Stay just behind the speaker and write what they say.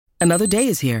Another day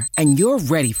is here, and you're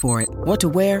ready for it. What to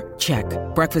wear? Check.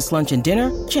 Breakfast, lunch, and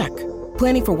dinner? Check.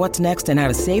 Planning for what's next and how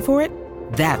to save for it?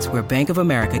 That's where Bank of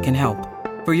America can help.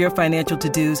 For your financial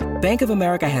to-dos, Bank of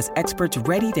America has experts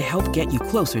ready to help get you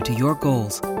closer to your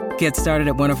goals. Get started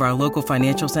at one of our local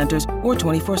financial centers or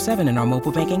 24/7 in our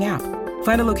mobile banking app.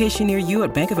 Find a location near you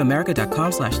at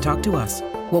bankofamerica.com/talktous.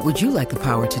 What would you like the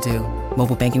power to do?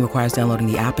 Mobile banking requires downloading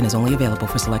the app and is only available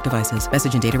for select devices.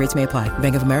 Message and data rates may apply.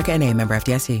 Bank of America N.A., member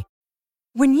FDIC.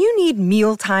 When you need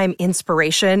mealtime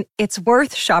inspiration, it's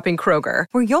worth shopping Kroger,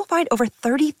 where you'll find over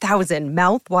 30,000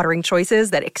 mouth-watering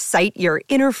choices that excite your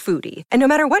inner foodie. And no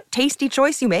matter what tasty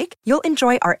choice you make, you'll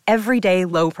enjoy our everyday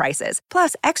low prices,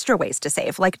 plus extra ways to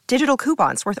save, like digital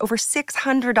coupons worth over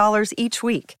 $600 each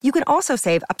week. You can also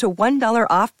save up to $1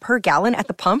 off per gallon at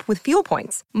the pump with fuel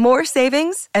points. More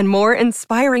savings and more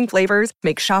inspiring flavors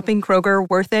make shopping Kroger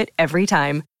worth it every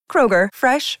time. Kroger,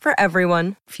 fresh for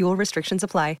everyone. Fuel restrictions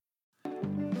apply.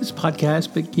 This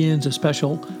podcast begins a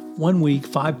special 1-week,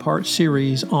 5-part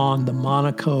series on the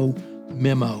Monaco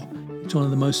Memo. It's one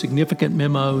of the most significant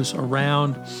memos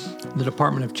around the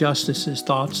Department of Justice's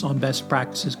thoughts on best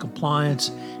practices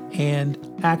compliance and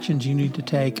actions you need to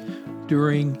take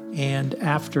during and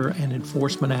after an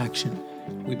enforcement action.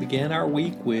 We began our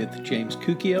week with James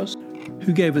Koukios,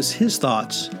 who gave us his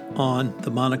thoughts on the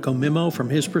Monaco Memo from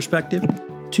his perspective.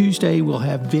 Tuesday, we'll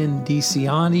have Vin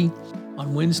DiCiani.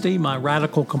 On Wednesday, my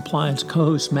radical compliance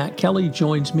co-host Matt Kelly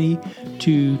joins me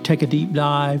to take a deep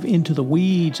dive into the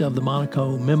weeds of the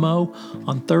Monaco Memo.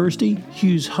 On Thursday,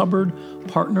 Hughes Hubbard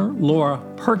partner Laura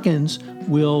Perkins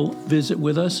will visit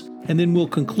with us. And then we'll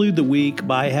conclude the week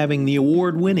by having the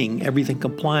award-winning Everything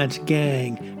Compliance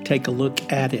gang take a look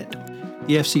at it.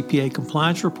 The FCPA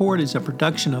Compliance Report is a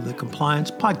production of the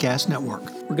Compliance Podcast Network.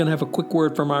 We're going to have a quick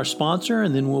word from our sponsor,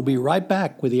 and then we'll be right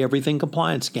back with the Everything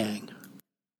Compliance gang.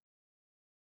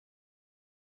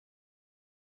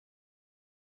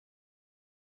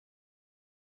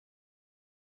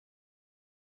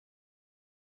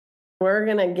 We're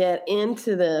going to get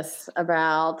into this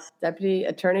about Deputy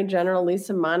Attorney General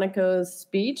Lisa Monaco's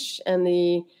speech and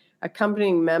the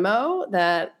accompanying memo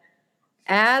that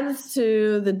adds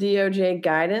to the DOJ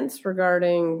guidance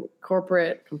regarding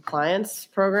corporate compliance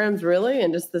programs, really,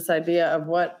 and just this idea of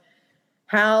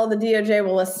how the DOJ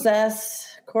will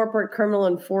assess corporate criminal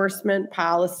enforcement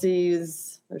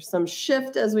policies. There's some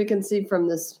shift, as we can see from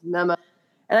this memo.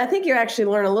 And I think you actually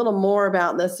learn a little more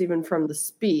about this even from the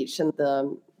speech and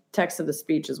the text of the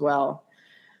speech as well.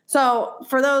 So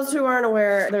for those who aren't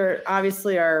aware, there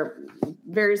obviously are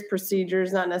various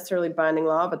procedures, not necessarily binding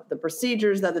law, but the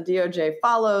procedures that the DOJ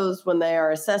follows when they are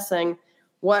assessing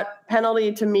what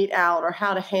penalty to mete out or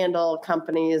how to handle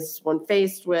companies when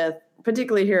faced with,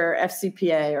 particularly here,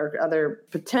 FCPA or other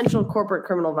potential corporate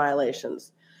criminal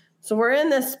violations. So we're in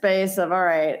this space of, all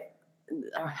right,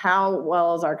 how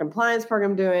well is our compliance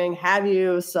program doing? Have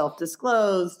you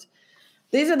self-disclosed?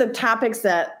 These are the topics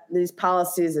that these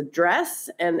policies address.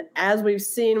 And as we've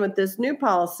seen with this new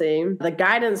policy, the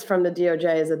guidance from the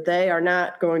DOJ is that they are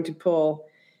not going to pull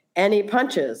any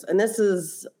punches. And this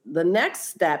is the next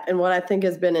step in what I think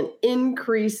has been an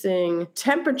increasing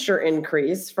temperature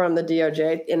increase from the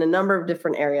DOJ in a number of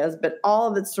different areas, but all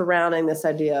of it surrounding this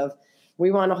idea of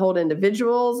we want to hold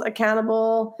individuals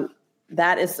accountable.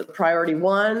 That is priority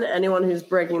one, anyone who's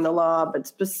breaking the law, but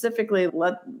specifically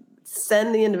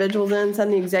send the individuals in,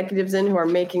 send the executives in who are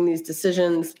making these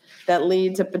decisions that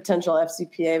lead to potential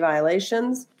FCPA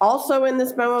violations. Also in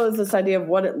this memo is this idea of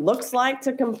what it looks like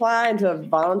to comply and to have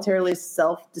voluntarily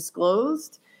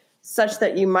self-disclosed, such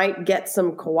that you might get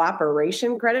some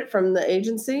cooperation credit from the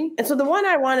agency. And so the one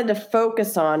I wanted to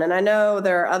focus on, and I know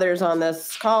there are others on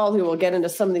this call who will get into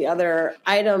some of the other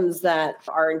items that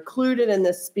are included in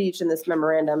this speech and this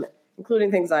memorandum,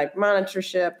 including things like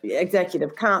monitorship,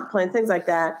 executive comp plan, things like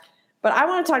that. But I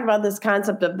want to talk about this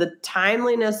concept of the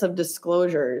timeliness of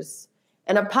disclosures.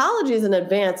 And apologies in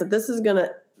advance that this is going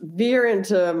to veer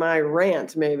into my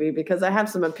rant maybe, because I have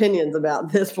some opinions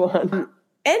about this one.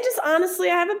 And just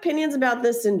honestly, I have opinions about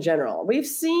this in general. We've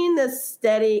seen this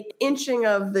steady inching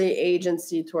of the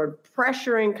agency toward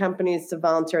pressuring companies to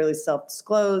voluntarily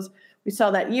self-disclose. We saw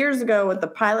that years ago with the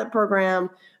pilot program,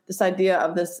 this idea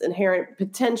of this inherent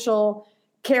potential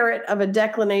carrot of a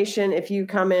declination if you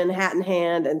come in hat in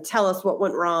hand and tell us what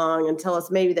went wrong and tell us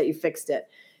maybe that you fixed it.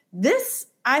 This,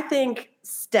 I think,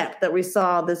 step that we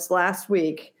saw this last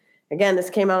week, again, this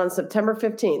came out on September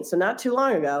 15th, so not too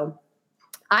long ago.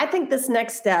 I think this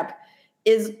next step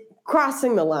is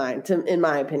crossing the line, in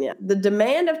my opinion. The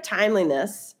demand of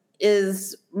timeliness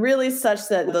is really such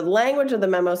that the language of the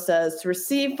memo says to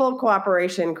receive full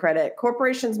cooperation credit,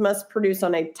 corporations must produce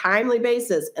on a timely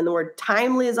basis, and the word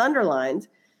timely is underlined,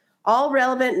 all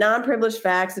relevant non-privileged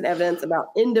facts and evidence about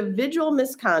individual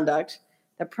misconduct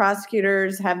that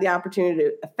prosecutors have the opportunity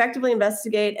to effectively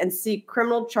investigate and seek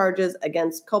criminal charges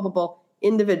against culpable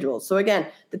individuals. So again,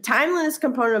 the timeliness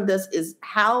component of this is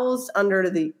housed under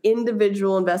the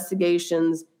individual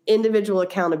investigations, individual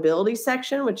accountability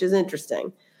section, which is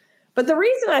interesting. But the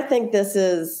reason I think this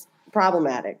is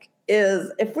problematic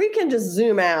is if we can just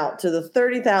zoom out to the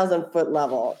 30,000 foot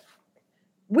level,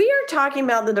 we are talking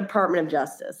about the Department of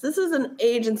Justice. This is an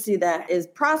agency that is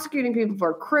prosecuting people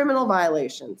for criminal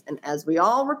violations. And as we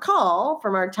all recall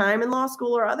from our time in law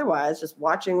school or otherwise, just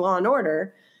watching Law and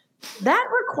Order, that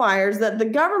requires that the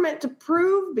government to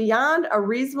prove beyond a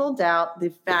reasonable doubt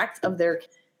the fact of their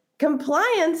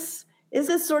compliance is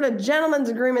this sort of gentleman's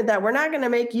agreement that we're not going to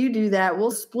make you do that.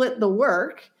 We'll split the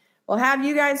work. We'll have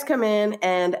you guys come in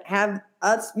and have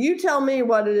us, you tell me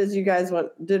what it is you guys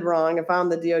did wrong if I'm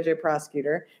the DOJ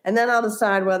prosecutor, and then I'll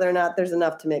decide whether or not there's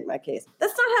enough to make my case.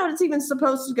 That's not how it's even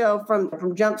supposed to go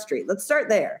from Jump Street. Let's start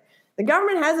there. The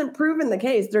government hasn't proven the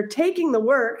case. They're taking the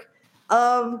work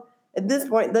of, at this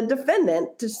point, the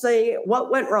defendant to say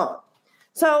what went wrong.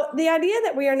 So the idea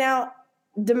that we are now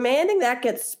demanding that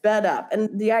gets sped up,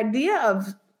 and the idea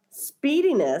of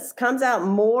speediness comes out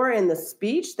more in the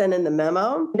speech than in the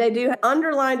memo. They do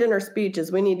underlined in her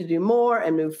speeches, we need to do more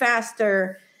and move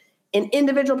faster. In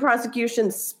individual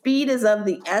prosecution, speed is of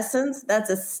the essence. That's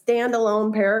a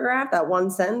standalone paragraph, that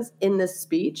one sentence in this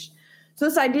speech. So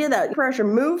this idea that pressure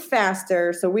move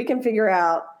faster so we can figure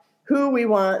out who we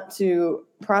want to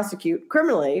prosecute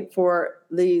criminally for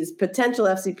these potential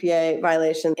FCPA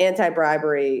violations,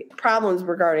 anti-bribery, problems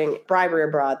regarding bribery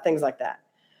abroad, things like that.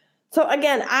 So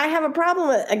again, I have a problem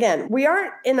with, again, we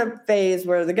aren't in a phase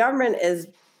where the government is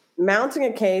mounting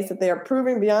a case that they are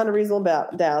proving beyond a reasonable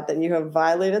doubt that you have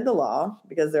violated the law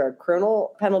because there are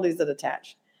criminal penalties that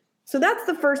attach. So that's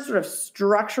the first sort of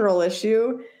structural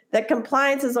issue that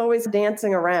compliance is always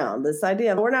dancing around. This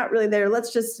idea of we're not really there.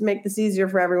 Let's just make this easier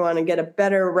for everyone and get a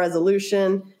better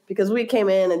resolution because we came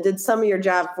in and did some of your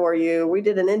job for you. We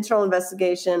did an internal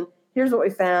investigation. Here's what we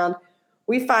found.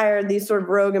 We fired these sort of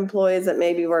rogue employees that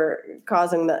maybe were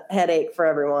causing the headache for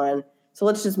everyone. So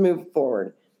let's just move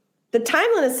forward. The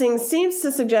timeliness thing seems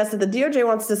to suggest that the DOJ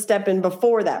wants to step in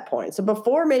before that point. So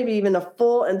before maybe even a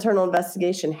full internal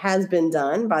investigation has been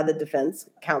done by the defense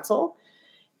counsel,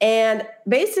 and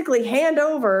basically hand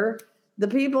over the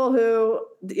people who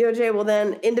the DOJ will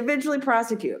then individually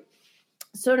prosecute.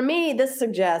 So to me, this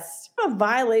suggests a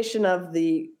violation of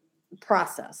the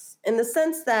process in the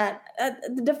sense that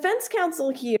the defense counsel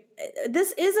here,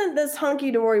 this isn't this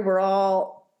hunky-dory, we're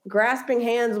all grasping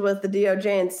hands with the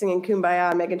DOJ and singing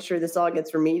Kumbaya, making sure this all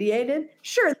gets remediated.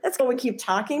 Sure, that's what we keep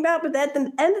talking about, but at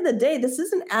the end of the day, this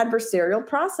is an adversarial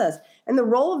process. And the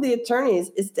role of the attorneys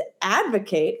is to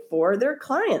advocate for their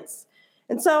clients.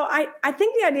 And so I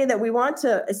think the idea that we want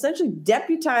to essentially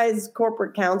deputize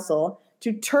corporate counsel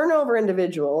to turn over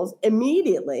individuals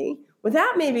immediately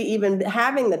without maybe even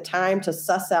having the time to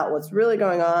suss out what's really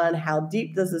going on, how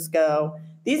deep does this go?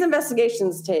 These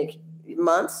investigations take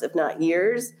months, if not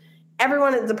years.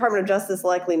 Everyone at the Department of Justice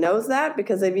likely knows that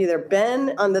because they've either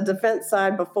been on the defense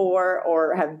side before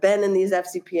or have been in these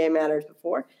FCPA matters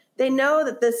before. They know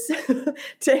that this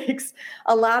takes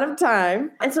a lot of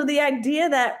time. And so the idea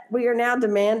that we are now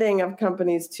demanding of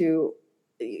companies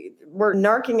we're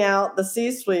narking out the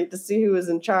C-suite to see who is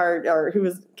in charge or who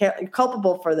is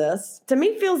culpable for this, to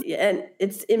me feels, and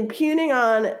it's impugning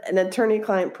on an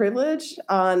attorney-client privilege,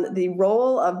 on the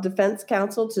role of defense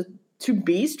counsel to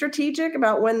be strategic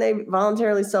about when they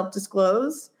voluntarily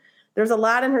self-disclose. There's a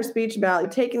lot in her speech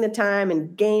about taking the time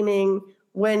and gaming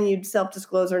when you'd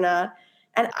self-disclose or not.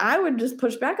 And I would just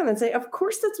push back on that and say, of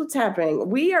course, that's what's happening.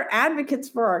 We are advocates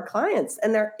for our clients,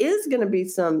 and there is going to be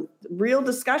some real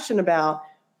discussion about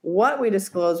what we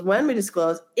disclose, when we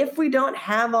disclose, if we don't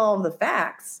have all of the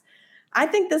facts. I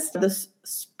think this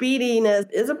speediness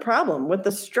is a problem with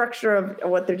the structure of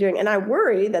what they're doing. And I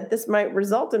worry that this might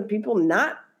result in people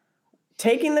not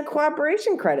taking the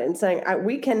cooperation credit and saying,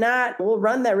 we'll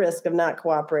run that risk of not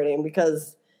cooperating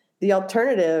because the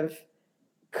alternative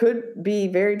could be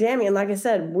very damning. And like I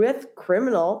said, with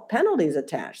criminal penalties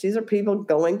attached, these are people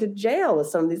going to jail with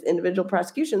some of these individual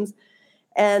prosecutions.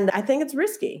 And I think it's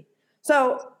risky.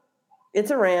 So it's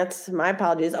a rant. My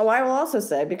apologies. Oh, I will also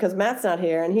say, because Matt's not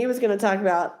here and he was going to talk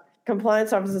about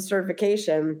compliance officer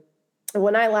certification.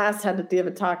 When I last had to give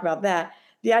a talk about that,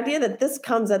 the idea that this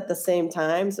comes at the same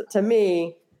time, so to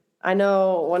me, I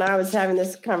know when I was having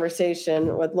this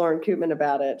conversation with Lauren Koopman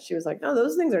about it, she was like, no,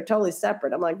 those things are totally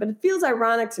separate. I'm like, but it feels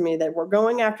ironic to me that we're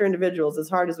going after individuals as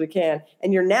hard as we can,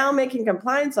 and you're now making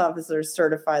compliance officers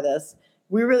certify this.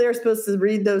 We really are supposed to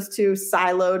read those two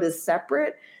siloed as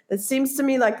separate. It seems to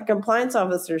me like the compliance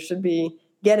officers should be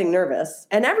getting nervous,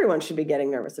 and everyone should be getting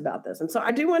nervous about this. And so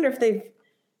I do wonder if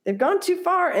they've gone too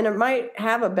far, and it might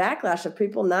have a backlash of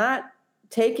people not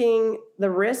taking the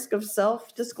risk of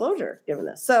self-disclosure given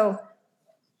this. So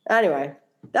anyway,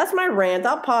 that's my rant.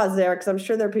 I'll pause there because I'm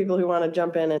sure there are people who want to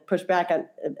jump in and push back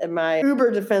at my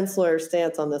uber defense lawyer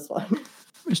stance on this one.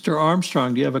 Mr.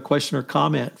 Armstrong, do you have a question or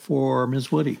comment for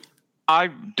Ms. Woody? I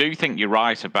do think you're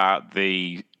right about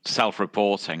the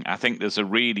self-reporting. I think there's a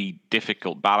really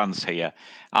difficult balance here.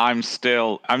 I'm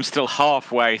still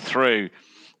halfway through,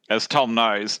 as Tom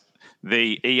knows,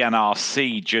 the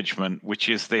ENRC judgment, which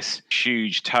is this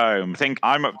huge tome. I think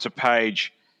I'm up to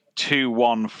page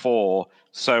 214,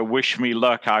 so wish me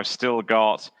luck. I've still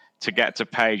got to get to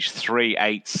page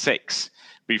 386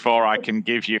 before I can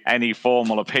give you any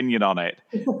formal opinion on it.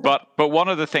 But one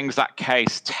of the things that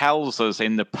case tells us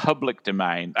in the public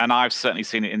domain, and I've certainly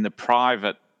seen it in the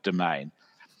private domain,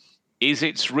 is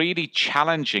it's really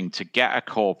challenging to get a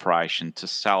corporation to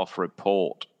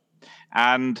self-report.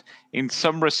 And in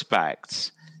some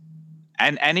respects,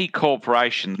 any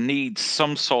corporation needs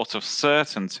some sort of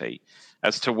certainty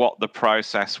as to what the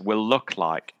process will look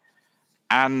like.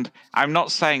 And I'm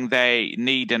not saying they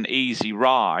need an easy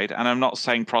ride, and I'm not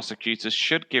saying prosecutors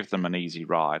should give them an easy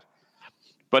ride.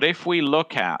 But if we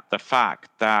look at the fact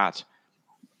that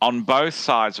on both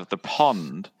sides of the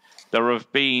pond, there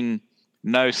have been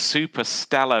no super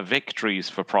stellar victories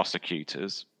for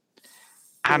prosecutors,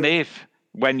 and if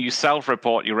when you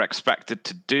self-report, you're expected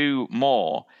to do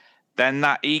more, then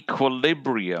that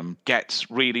equilibrium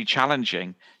gets really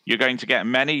challenging. You're going to get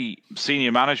many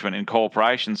senior management in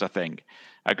corporations, I think,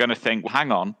 are going to think, well,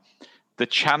 hang on, the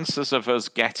chances of us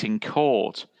getting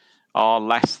caught are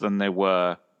less than they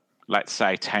were, let's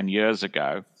say, 10 years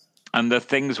ago. And the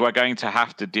things we're going to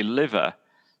have to deliver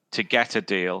to get a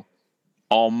deal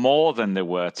are more than they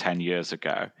were 10 years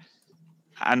ago.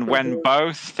 And when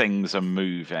both things are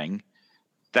moving,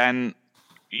 then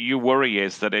your worry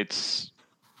is that it's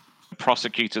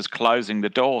prosecutors closing the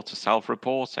door to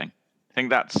self-reporting. I think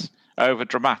that's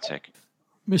over-dramatic.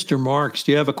 Mr. Marks,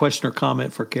 do you have a question or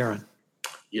comment for Karen?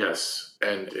 Yes,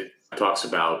 and it talks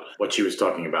about what she was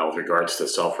talking about with regards to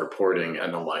self-reporting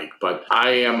and the like. But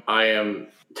I am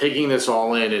taking this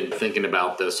all in and thinking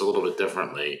about this a little bit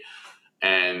differently.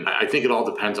 And I think it all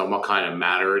depends on what kind of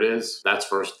matter it is. That's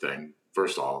first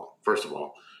of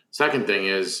all. Second thing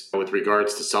is, with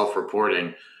regards to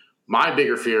self-reporting, my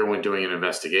bigger fear when doing an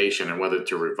investigation and whether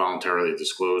to voluntarily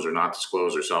disclose or not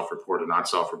disclose or self-report or not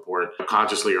self-report,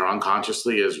 consciously or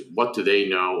unconsciously, is what do they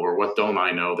know or what don't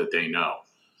I know that they know?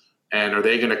 And are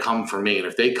they going to come for me? And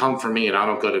if they come for me and I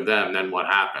don't go to them, then what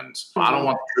happens? I don't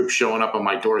want troops showing up on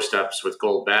my doorsteps with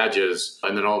gold badges,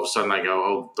 and then all of a sudden I go,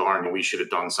 oh, darn, we should have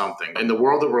done something. In the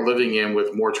world that we're living in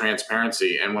with more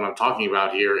transparency, and what I'm talking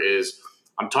about here is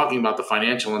I'm talking about the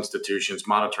financial institutions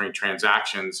monitoring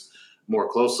transactions more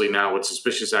closely now with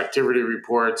suspicious activity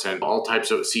reports and all types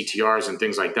of CTRs and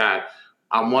things like that.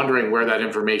 I'm wondering where that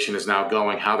information is now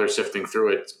going, how they're sifting through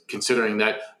it, considering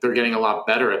that they're getting a lot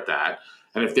better at that.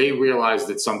 And if they realize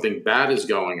that something bad is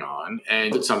going on,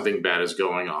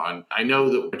 I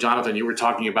know that, Jonathan, you were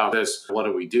talking about this, what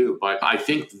do we do? But I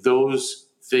think those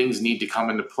things need to come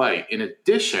into play. In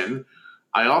addition,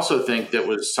 I also think that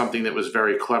was something that was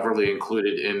very cleverly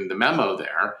included in the memo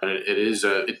there.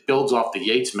 It builds off the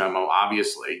Yates memo,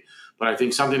 obviously. But I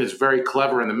think something that's very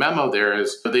clever in the memo there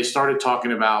is they started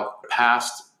talking about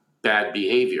past bad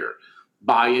behavior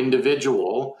by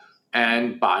individual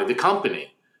and by the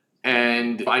company.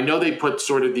 And I know they put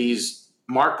sort of these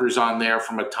markers on there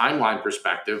from a timeline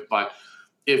perspective, but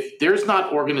if there's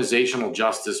not organizational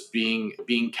justice being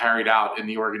carried out in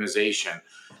the organization,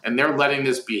 and they're letting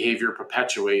this behavior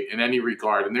perpetuate in any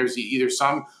regard, and there's either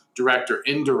some direct or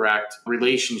indirect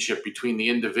relationship between the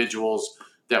individuals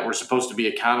that were supposed to be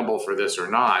accountable for this or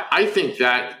not, I think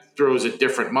that throws a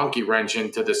different monkey wrench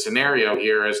into the scenario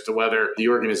here as to whether the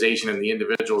organization and the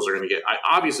individuals are going to get.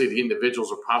 Obviously, the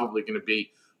individuals are probably going to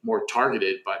be more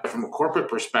targeted, but from a corporate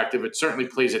perspective, it certainly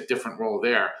plays a different role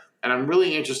there. And I'm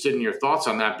really interested in your thoughts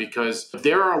on that, because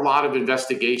there are a lot of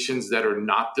investigations that are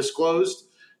not disclosed.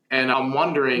 And I'm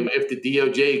wondering if the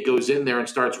DOJ goes in there and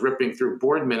starts ripping through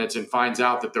board minutes and finds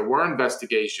out that there were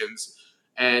investigations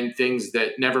and things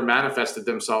that never manifested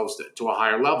themselves to a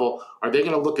higher level, are they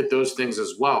going to look at those things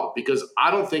as well? Because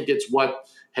I don't think it's what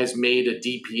has made a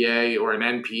DPA or an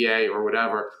NPA or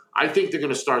whatever I think they're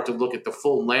going to start to look at the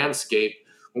full landscape.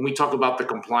 When we talk about the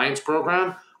compliance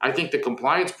program, I think the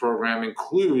compliance program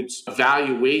includes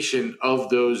evaluation of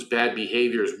those bad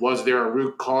behaviors. Was there a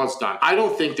root cause done? I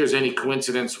don't think there's any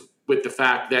coincidence with the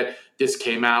fact that this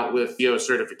came out with DO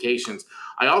certifications.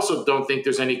 I also don't think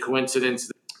there's any coincidence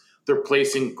that they're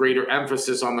placing greater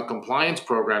emphasis on the compliance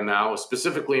program now,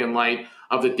 specifically in light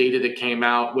of the data that came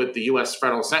out with the U.S.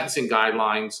 federal sentencing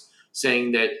guidelines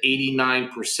saying that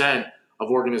 89% of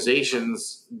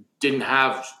organizations didn't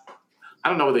have, I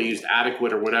don't know whether they used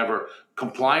adequate or whatever,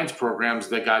 compliance programs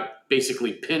that got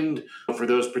basically pinned for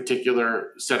those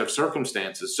particular set of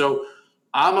circumstances. So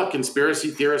I'm a conspiracy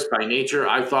theorist by nature.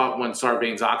 I thought when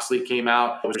Sarbanes-Oxley came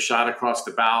out, it was a shot across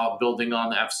the bow, building on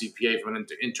the FCPA from an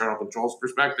internal controls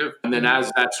perspective. And then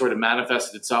as that sort of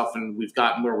manifested itself and we've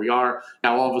gotten where we are,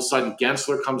 now all of a sudden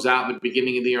Gensler comes out in the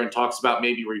beginning of the year and talks about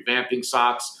maybe revamping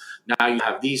SOX. Now you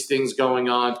have these things going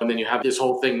on, and then you have this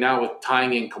whole thing now with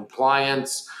tying in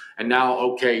compliance. And now,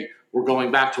 okay, we're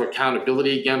going back to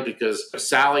accountability again because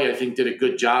Sally, I think, did a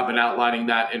good job in outlining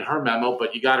that in her memo.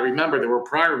 But you got to remember there were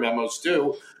prior memos,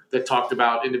 too, that talked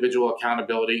about individual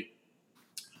accountability.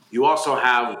 You also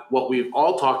have what we've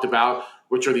all talked about,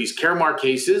 which are these Caremark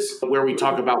cases where we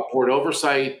talk about board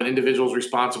oversight and individuals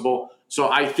responsible. So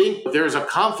I think there's a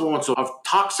confluence of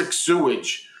toxic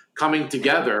sewage coming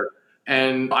together.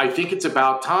 And I think it's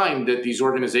about time that these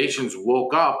organizations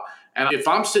woke up. And if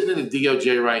I'm sitting in the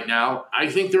DOJ right now, I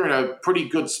think they're in a pretty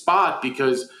good spot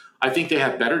because I think they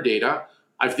have better data.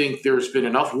 I think there's been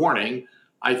enough warning.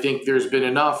 I think there's been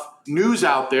enough news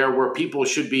out there where people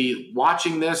should be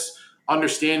watching this,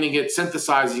 understanding it,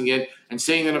 synthesizing it, and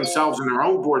saying to themselves in their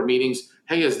own board meetings,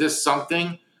 hey, is this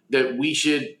something that we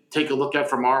should take a look at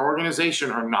from our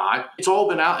organization or not? It's all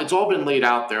been laid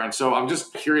out there. And so I'm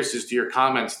just curious as to your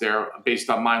comments there based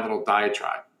on my little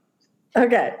diatribe.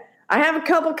 Okay. I have a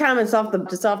couple comments off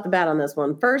the bat on this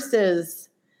one. First is,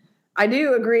 I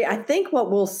do agree. I think what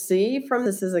we'll see from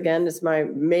this is, again, just my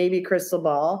maybe crystal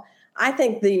ball. I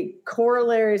think the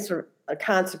corollary sort of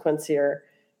consequence here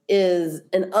is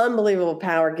an unbelievable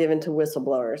power given to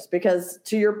whistleblowers. Because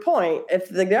to your point, if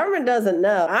the government doesn't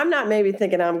know, I'm not maybe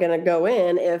thinking I'm going to go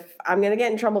in if I'm going to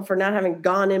get in trouble for not having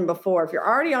gone in before. If you're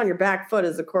already on your back foot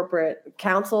as a corporate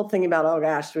counsel thinking about, oh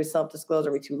gosh, do we self-disclose?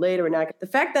 Are we too late? Are we not? The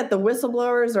fact that the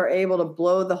whistleblowers are able to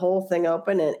blow the whole thing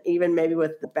open, and even maybe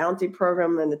with the bounty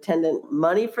program and attendant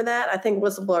money for that, I think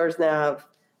whistleblowers now have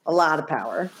a lot of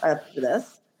power after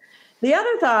this. The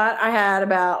other thought I had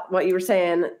about what you were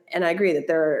saying, and I agree that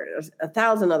there are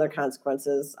 1,000 other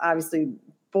consequences. Obviously,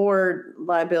 board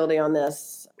liability on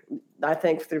this, I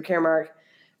think through Caremark,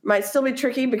 might still be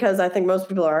tricky because I think most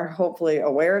people are hopefully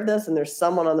aware of this and there's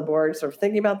someone on the board sort of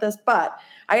thinking about this. But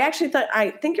I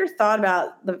think your thought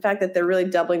about the fact that they're really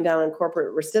doubling down on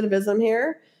corporate recidivism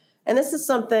here. And this is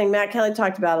something Matt Kelly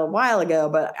talked about a while ago,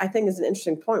 but I think is an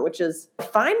interesting point, which is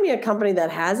find me a company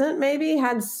that hasn't maybe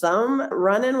had some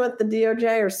run-in with the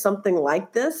DOJ or something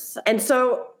like this. And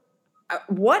so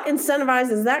what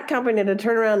incentivizes that company to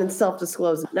turn around and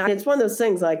self-disclose? Now, it's one of those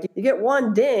things like you get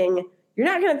one ding, you're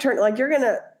not going to turn, like you're going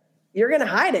to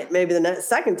hide it maybe the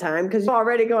second time because you're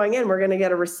already going in, we're going to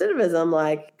get a recidivism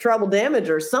like treble damage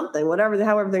or something, however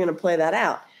they're going to play that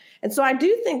out. And so I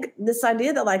do think this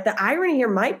idea that like the irony here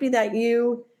might be that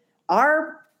you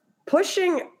are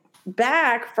pushing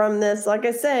back from this, like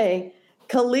I say,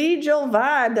 collegial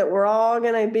vibe that we're all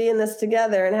going to be in this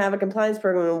together and have a compliance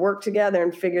program and work together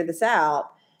and figure this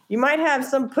out. You might have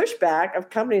some pushback of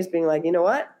companies being like, you know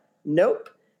what? Nope.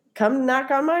 Come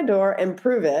knock on my door and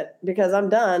prove it because I'm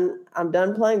done. I'm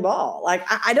done playing ball. Like,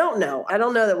 I don't know. I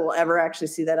don't know that we'll ever actually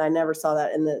see that. I never saw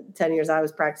that in the 10 years I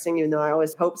was practicing, even though I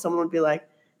always hoped someone would be like,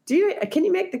 can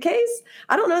you make the case?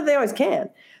 I don't know if they always can.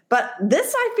 But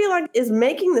this, I feel like, is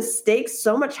making the stakes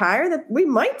so much higher that we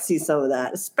might see some of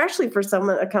that, especially for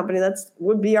a company that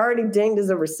would be already dinged as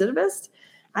a recidivist.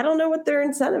 I don't know what their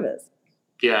incentive is.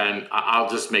 Yeah, and I'll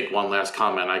just make one last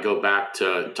comment. I go back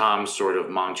to Tom's sort of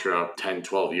mantra 10,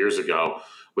 12 years ago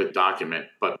with Document.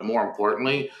 But more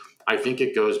importantly, I think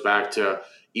it goes back to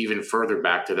even further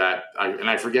back to that. And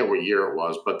I forget what year it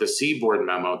was, but the Seaboard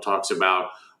memo talks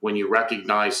about when you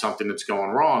recognize something that's going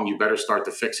wrong, you better start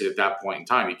to fix it at that point in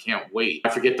time. You can't wait. I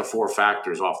forget the 4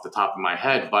 factors off the top of my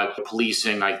head, but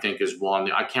policing, I think, is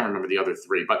one. I can't remember the other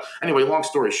 3. But anyway, long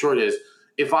story short is,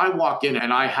 if I walk in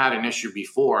and I had an issue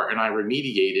before and I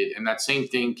remediated and that same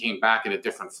thing came back in a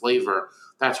different flavor,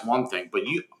 that's one thing. But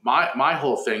my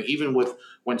whole thing, even with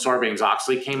when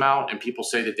Sarbanes-Oxley came out and people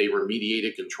say that they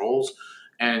remediated controls,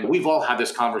 and we've all had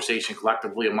this conversation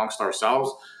collectively amongst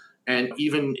ourselves, And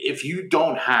even if you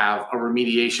don't have a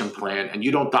remediation plan and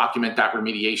you don't document that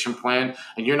remediation plan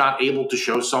and you're not able to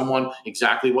show someone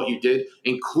exactly what you did,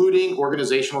 including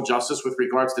organizational justice with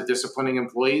regards to disciplining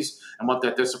employees and what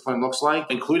that discipline looks like,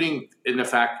 including in the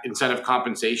fact incentive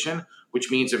compensation, which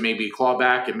means it may be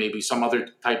clawback, it may be some other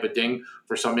type of thing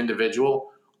for some individual,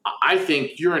 I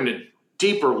think you're in a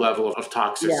deeper level of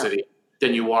toxicity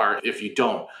than you are if you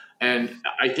don't. And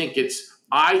I think,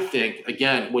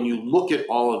 again, when you look at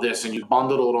all of this and you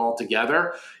bundle it all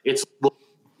together,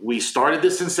 we started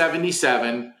this in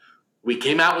 77. We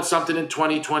came out with something in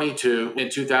 2022, in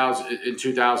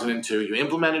 2002. You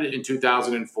implemented it in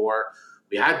 2004.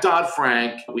 We had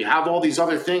Dodd-Frank. We have all these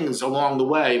other things along the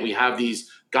way. We have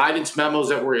these guidance memos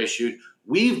that were issued.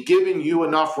 We've given you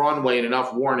enough runway and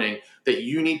enough warning that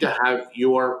you need to have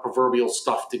your proverbial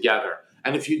stuff together.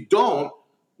 And if you don't,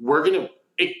 we're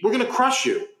gonna crush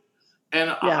you. And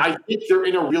I think they're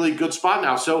in a really good spot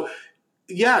now. So,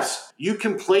 yes, you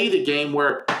can play the game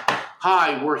where,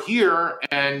 hi, we're here,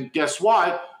 and guess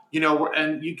what?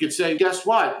 And you could say, guess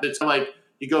what? It's like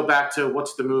you go back to,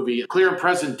 what's the movie? Clear and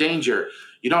Present Danger.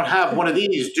 You don't have one of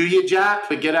these, do you, Jack?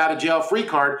 The get out of jail free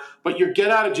card. But your get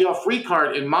out of jail free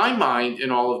card, in my mind, in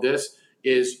all of this,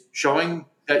 is showing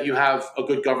that you have a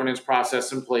good governance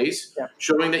process in place,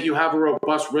 showing that you have a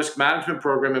robust risk management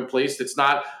program in place that's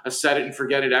not a set it and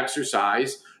forget it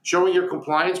exercise, showing your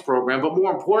compliance program. But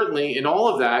more importantly, in all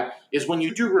of that is when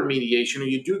you do remediation or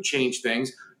you do change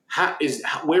things,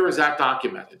 where is that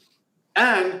documented?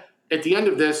 And at the end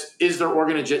of this, is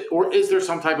there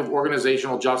some type of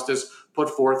organizational justice put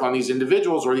forth on these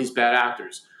individuals or these bad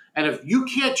actors? And if you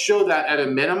can't show that at a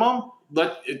minimum,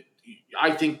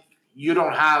 I think you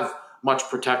don't have much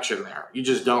protection there. You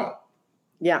just don't.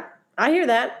 Yeah, I hear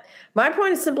that. My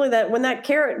point is simply that when that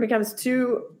carrot becomes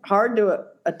too hard to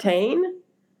attain,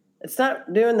 it's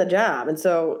not doing the job. And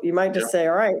so you might just say,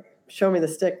 all right, show me the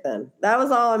stick then. That was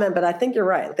all I meant. But I think you're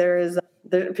right.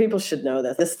 People should know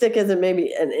this. The stick isn't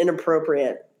maybe an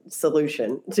inappropriate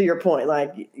solution to your point.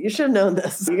 Like, you should have known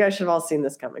this. You guys should have all seen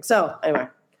this coming. So anyway,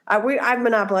 I've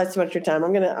monopolized too much of your time.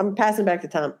 I'm passing back to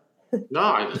Tom. No,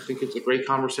 I think it's a great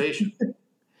conversation.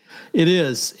 It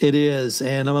is.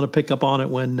 And I'm going to pick up on it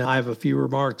when I have a few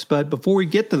remarks. But before we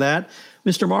get to that,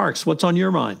 Mr. Marks, what's on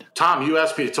your mind? Tom, you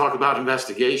asked me to talk about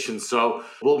investigations, so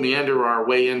we'll meander our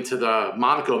way into the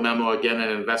Monaco memo again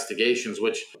and investigations,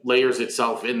 which layers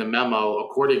itself in the memo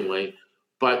accordingly.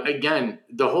 But again,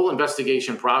 the whole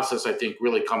investigation process, I think,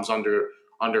 really comes under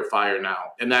fire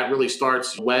now. And that really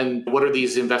starts what are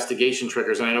these investigation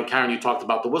triggers? And I know, Karen, you talked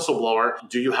about the whistleblower.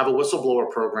 Do you have a whistleblower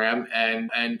program?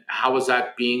 And how is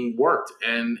that being worked?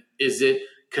 And is it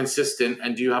consistent?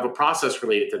 And do you have a process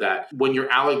related to that? When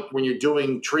you're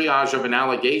doing triage of an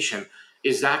allegation,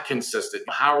 is that consistent?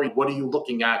 What are you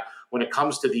looking at when it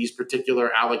comes to these particular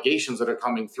allegations that are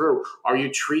coming through? Are you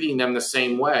treating them the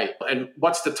same way? And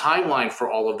what's the timeline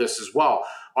for all of this as well?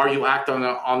 Are you acting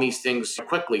on these things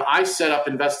quickly? I set up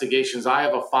investigations. I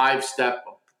have a 5-step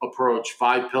approach,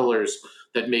 5 pillars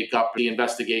that make up the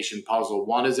investigation puzzle.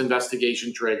 1 is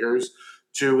investigation triggers.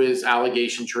 2 is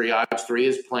allegation triage. 3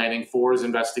 is planning. 4 is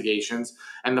investigations.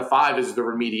 And the 5 is the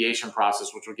remediation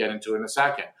process, which we'll get into in a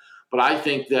second. But I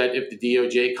think that if the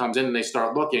DOJ comes in and they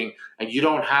start looking, and you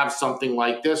don't have something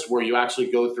like this where you actually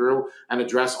go through and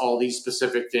address all these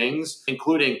specific things,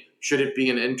 including should it be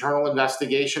an internal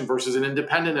investigation versus an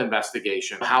independent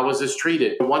investigation? How is this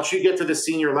treated? Once you get to the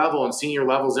senior level and senior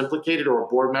level is implicated or a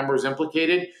board member is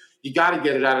implicated, you got to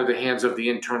get it out of the hands of the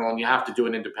internal, and you have to do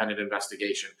an independent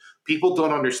investigation. People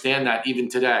don't understand that even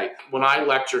today. When I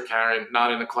lecture, Karen,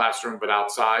 not in the classroom, but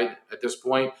outside at this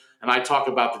point, and I talk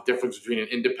about the difference between an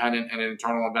independent and an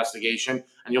internal investigation,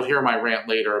 and you'll hear my rant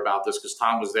later about this because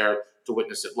Tom was there to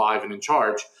witness it live and in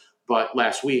charge. But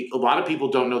last week, a lot of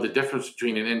people don't know the difference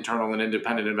between an internal and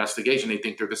independent investigation. They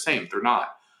think they're the same. They're not.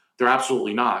 They're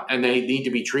absolutely not. And they need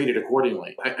to be treated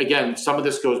accordingly. Again, some of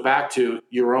this goes back to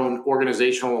your own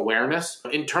organizational awareness.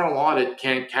 Internal audit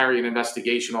can't carry an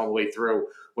investigation all the way through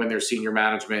when there's senior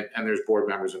management and there's board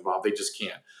members involved. They just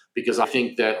can't. Because I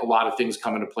think that a lot of things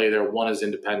come into play there. 1 is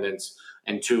independence,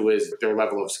 and 2 is their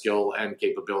level of skill and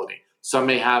capability. Some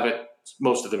may have it,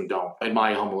 most of them don't, in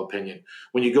my humble opinion.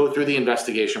 When you go through the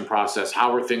investigation process,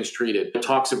 how are things treated?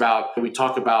 We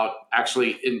talk about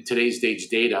actually in today's stage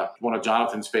data, one of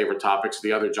Jonathan's favorite topics,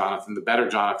 the other Jonathan, the better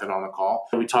Jonathan on the call.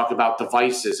 We talk about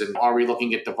devices, and are we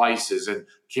looking at devices and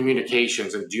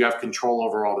communications, and do you have control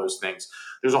over all those things?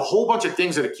 There's a whole bunch of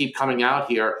things that keep coming out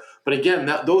here, But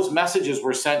again, those messages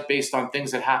were sent based on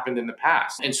things that happened in the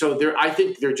past. And so I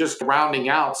think they're just rounding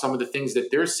out some of the things that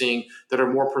they're seeing that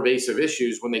are more pervasive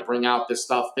issues when they bring out this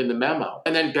stuff in the memo.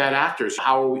 And then bad actors.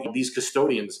 How are these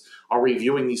custodians are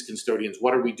reviewing these custodians?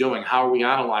 What are we doing? How are we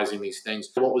analyzing these things?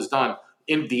 What was done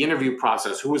in the interview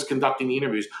process? Who was conducting the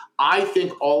interviews? I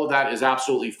think all of that is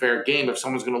absolutely fair game if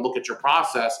someone's going to look at your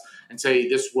process and say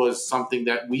this was something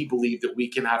that we believe that we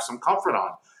can have some comfort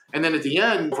on. And then at the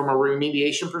end, from a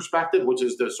remediation perspective, which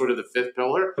is the sort of the fifth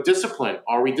pillar, discipline.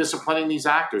 Are we disciplining these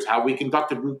actors? How we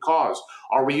conducted root cause?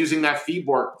 Are we using that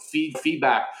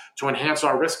feedback to enhance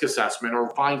our risk assessment or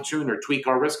fine tune or tweak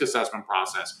our risk assessment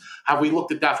process? Have we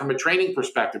looked at that from a training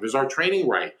perspective? Is our training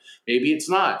right? Maybe it's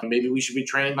not. Maybe we should be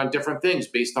training on different things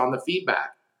based on the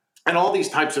feedback. And all these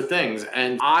types of things.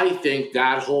 And I think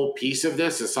that whole piece of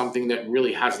this is something that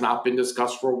really has not been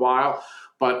discussed for a while.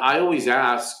 But I always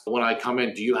ask when I come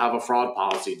in, do you have a fraud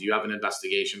policy? Do you have an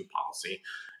investigation policy?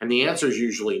 And the answer is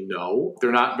usually no.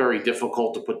 They're not very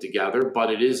difficult to put together, but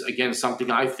it is, again,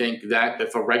 something I think that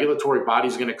if a regulatory body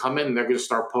is going to come in, they're going to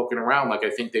start poking around, like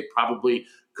I think they probably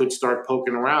could start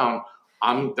poking around.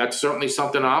 That's certainly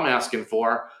something I'm asking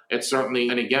for. It's certainly,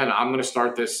 and again, I'm going to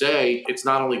start to say, it's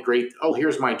not only great, oh,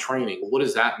 here's my training. What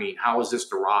does that mean? How is this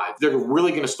derived? They're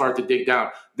really going to start to dig down.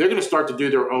 They're going to start to do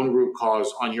their own root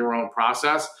cause on your own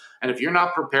process. And if you're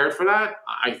not prepared for that,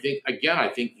 I think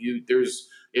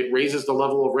it raises the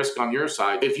level of risk on your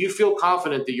side. If you feel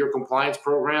confident that your compliance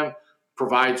program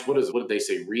provides, what did they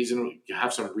say? You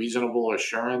have some reasonable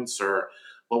assurance, or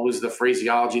what was the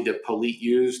phraseology that Polite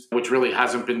used, which really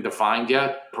hasn't been defined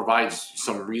yet, provides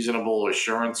some reasonable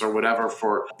assurance or whatever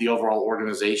for the overall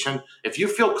organization. If you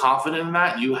feel confident in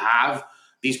that, you have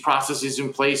these processes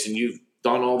in place and you've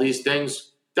done all these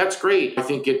things, that's great. I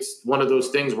think it's one of those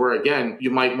things where, again, you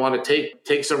might want to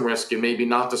take some risk and maybe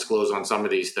not disclose on some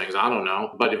of these things. I don't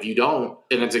know. But if you don't,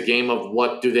 and it's a game of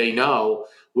what do they know,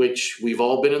 which we've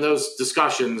all been in those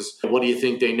discussions. What do you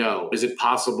think they know? Is it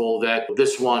possible that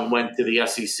this one went to the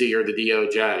SEC or the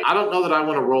DOJ? I don't know that I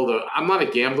want to I'm not a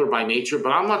gambler by nature,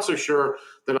 but I'm not so sure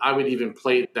that I would even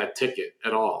play that ticket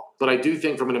at all. But I do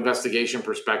think from an investigation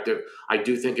perspective, I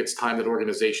do think it's time that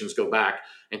organizations go back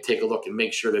and take a look and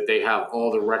make sure that they have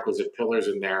all the requisite pillars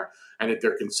in there and that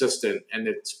they're consistent and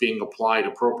it's being applied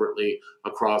appropriately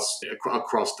across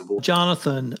the board.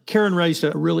 Jonathan, Karen raised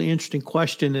a really interesting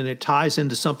question, and it ties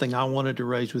into something I wanted to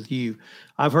raise with you.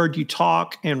 I've heard you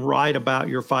talk and write about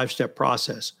your 5-step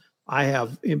process. I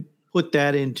have put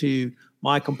that into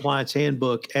my compliance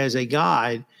handbook as a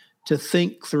guide to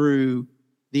think through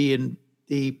the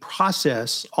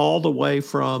process all the way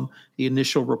from the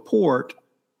initial report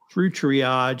through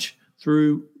triage,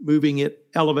 through moving it,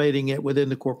 elevating it within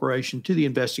the corporation, to the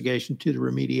investigation, to the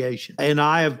remediation. And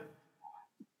I've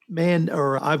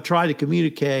tried to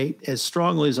communicate as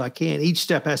strongly as I can. Each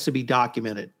step has to be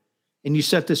documented. And you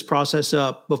set this process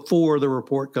up before the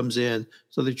report comes in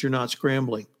so that you're not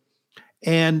scrambling.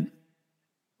 And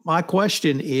my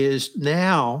question is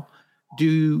now,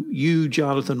 do you,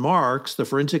 Jonathan Marks, the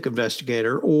forensic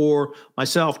investigator, or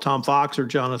myself, Tom Fox, or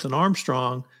Jonathan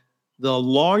Armstrong, the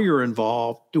lawyer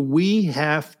involved, do we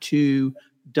have to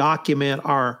document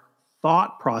our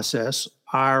thought process,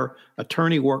 our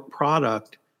attorney work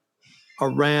product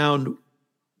around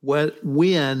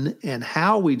when and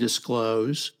how we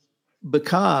disclose?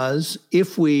 Because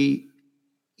if we,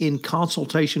 in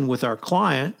consultation with our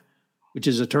client, which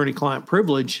is attorney-client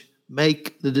privilege,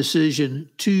 make the decision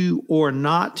to or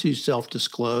not to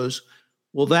self-disclose,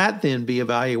 will that then be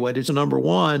evaluated? So number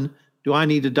one, do I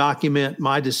need to document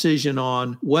my decision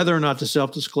on whether or not to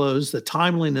self-disclose, the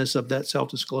timeliness of that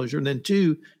self-disclosure? And then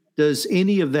two, does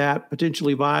any of that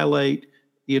potentially violate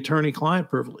the attorney-client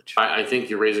privilege? I think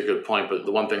you raise a good point, but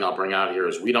the one thing I'll bring out here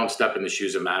is we don't step in the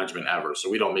shoes of management ever, so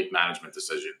we don't make management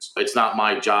decisions. It's not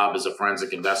my job as a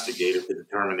forensic investigator to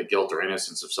determine the guilt or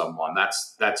innocence of someone.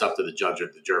 That's up to the judge or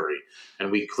the jury, and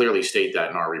we clearly state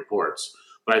that in our reports.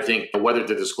 But I think whether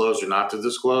to disclose or not to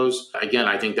disclose, again,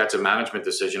 I think that's a management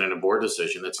decision and a board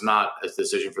decision. It's not a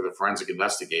decision for the forensic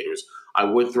investigators. I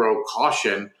would throw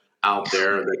caution out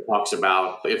there that talks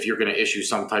about if you're going to issue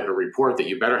some type of report that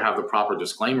you better have the proper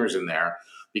disclaimers in there.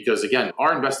 Because again,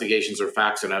 our investigations are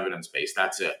facts and evidence based.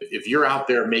 That's it. If you're out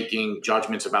there making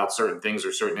judgments about certain things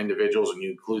or certain individuals and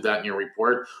you include that in your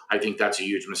report, I think that's a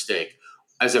huge mistake.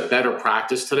 As a better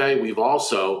practice today, we've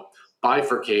also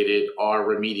bifurcated our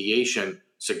remediation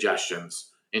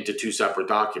suggestions into two separate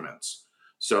documents.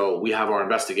 So we have our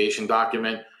investigation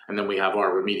document, and then we have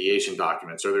our remediation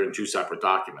documents, or they're in two separate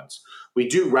documents. We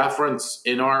do reference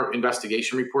in our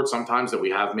investigation report sometimes that we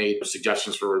have made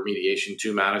suggestions for remediation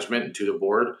to management and to the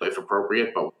board if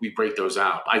appropriate, but we break those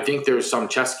out. I think there's some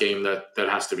chess game that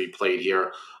has to be played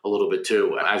here a little bit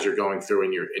too as you're going through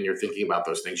and you're thinking about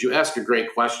those things. You ask a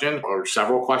great question, or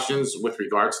several questions with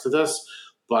regards to this.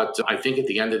 But I think at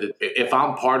the end of if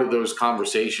I'm part of those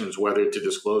conversations, whether to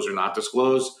disclose or not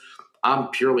disclose, I'm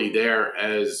purely there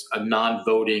as a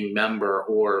non-voting member,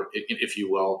 or if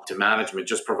you will, to management,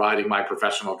 just providing my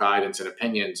professional guidance and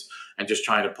opinions and just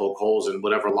trying to poke holes in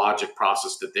whatever logic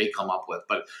process that they come up with.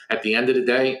 But at the end of the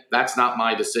day, that's not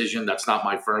my decision. That's not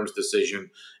my firm's decision.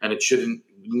 And it shouldn't,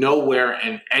 nowhere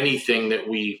in anything that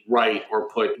we write or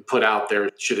put out there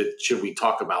should we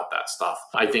talk about that stuff.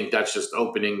 I think that's just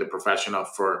opening the profession up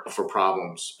for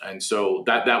problems. And so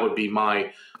that would be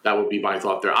my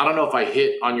thought there. I don't know if I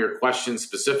hit on your question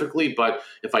specifically, but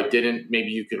if I didn't, maybe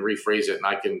you can rephrase it and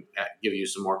I can give you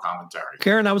some more commentary.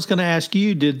 Karen, I was going to ask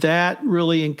you, did that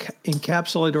really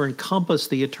encapsulate or encompass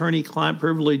the attorney-client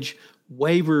privilege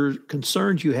waiver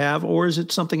concerns you have, or is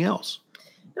it something else?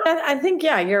 I think,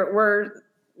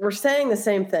 we're saying the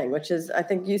same thing, which is, I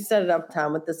think you set it up,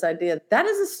 Tom, with this idea. That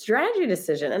is a strategy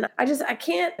decision. And I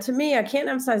can't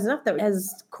emphasize enough that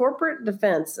as corporate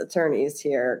defense attorneys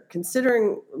here,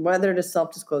 considering whether to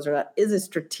self-disclose or not is a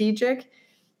strategic,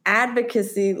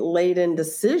 advocacy-laden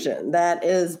decision that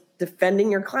is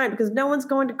defending your client, because no one's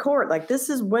going to court. Like, this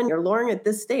is when you're lawyering at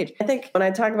this stage. I think when I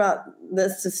talk about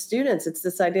this to students, it's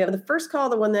this idea of the first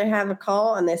call, that when they have a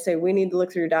call and they say, we need to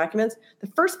look through your documents, the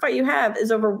first fight you have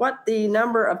is over what the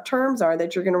number of terms are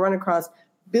that you're going to run across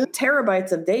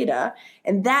terabytes of data.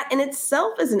 And that in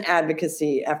itself is an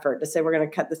advocacy effort to say, we're going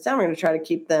to cut this down. We're going to try to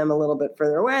keep them a little bit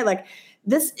further away. Like,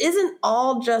 this isn't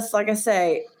all just, like I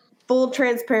say, full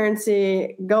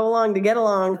transparency, go along to get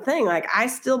along thing. Like, I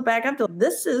still back up to,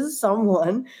 this is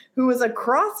someone who is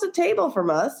across the table from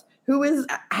us, who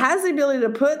has the ability to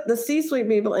put the C-suite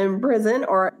people in prison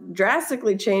or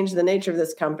drastically change the nature of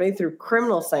this company through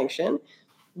criminal sanction.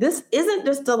 This isn't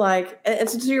just and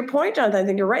to your point, Jonathan, I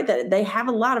think you're right that they have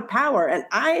a lot of power, and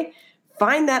I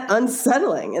find that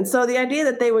unsettling. And so the idea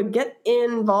that they would get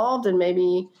involved in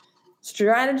maybe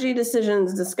strategy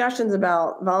decisions, discussions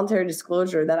about voluntary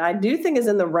disclosure, that I do think is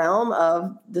in the realm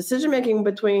of decision-making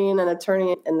between an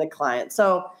attorney and the client.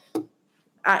 So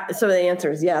the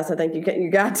answer is yes. I think you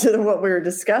got to what we were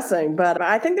discussing, but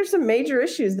I think there's some major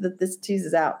issues that this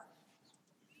teases out.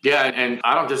 Yeah, and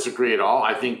I don't disagree at all.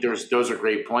 I think those are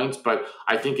great points, but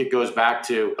I think it goes back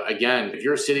to, again, if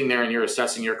you're sitting there and you're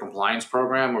assessing your compliance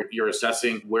program, or you're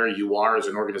assessing where you are as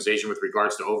an organization with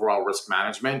regards to overall risk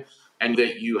management, and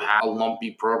that you have a lumpy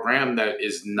program that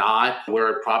is not where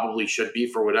it probably should be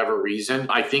for whatever reason,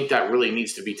 I think that really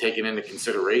needs to be taken into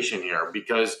consideration here.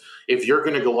 Because if you're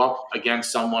going to go up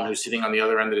against someone who's sitting on the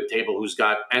other end of the table, who's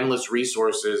got endless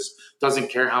resources,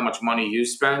 doesn't care how much money you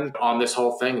spend on this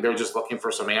whole thing, they're just looking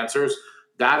for some answers,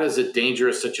 that is a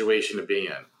dangerous situation to be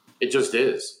in. It just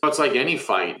is. It's like any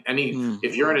fight.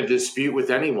 If you're in a dispute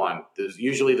with anyone, there's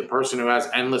usually the person who has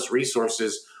endless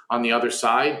resources on the other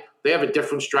side. They have a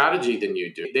different strategy than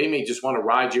you do. They may just want to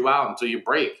ride you out until you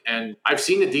break. And I've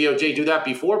seen the DOJ do that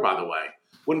before, by the way.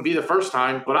 Wouldn't be the first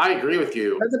time, but I agree with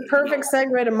you. That's a perfect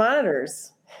segue to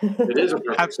monitors. It is a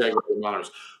perfect segue to monitors.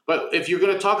 But if you're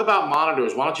going to talk about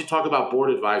monitors, why don't you talk about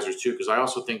board advisors too? Because I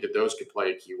also think that those could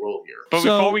play a key role here. But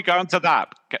before we go into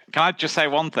that, can I just say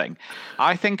one thing?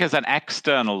 I think as an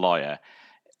external lawyer,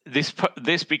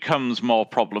 this becomes more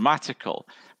problematical,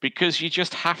 because you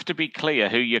just have to be clear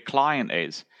who your client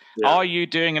is. Yeah. Are you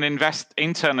doing an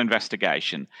internal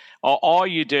investigation, or are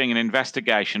you doing an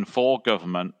investigation for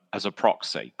government as a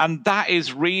proxy? And that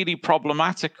is really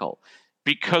problematical,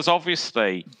 because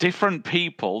obviously different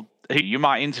people, you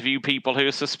might interview people who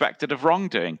are suspected of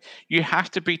wrongdoing. You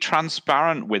have to be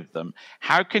transparent with them.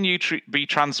 How can you be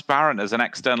transparent as an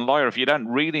external lawyer if you don't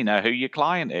really know who your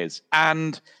client is?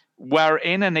 And we're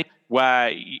in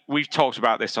where we've talked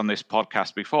about this on this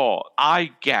podcast before. I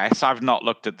guess I've not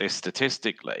looked at this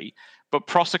statistically, but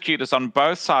prosecutors on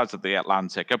both sides of the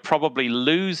Atlantic are probably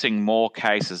losing more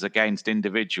cases against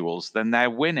individuals than they're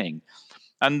winning.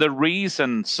 And the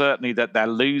reason certainly that they're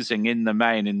losing in the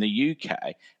main in the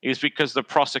UK is because the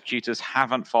prosecutors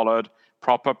haven't followed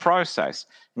proper process.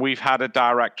 We've had a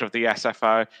director of the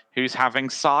SFO who's having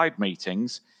side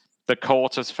meetings, the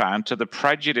court has found, to the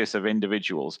prejudice of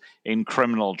individuals in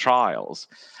criminal trials.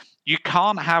 You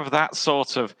can't have that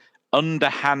sort of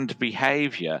underhand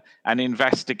behavior and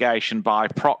investigation by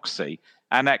proxy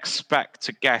and expect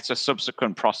to get a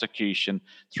subsequent prosecution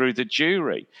through the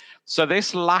jury. So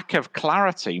this lack of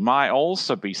clarity might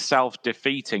also be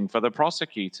self-defeating for the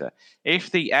prosecutor.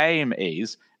 If the aim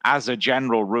is, as a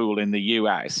general rule in the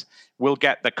US, we'll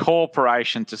get the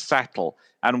corporation to settle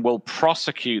and we'll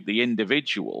prosecute the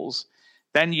individuals,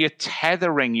 then you're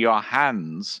tethering your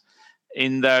hands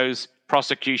in those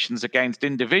prosecutions against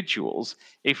individuals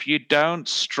if you don't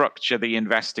structure the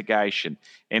investigation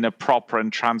in a proper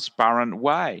and transparent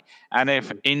way. And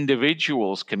if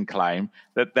individuals can claim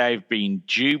that they've been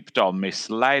duped or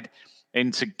misled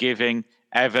into giving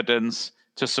evidence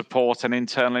to support an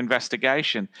internal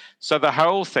investigation. So the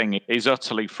whole thing is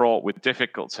utterly fraught with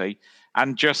difficulty.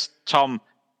 And just, Tom,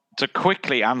 to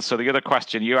quickly answer the other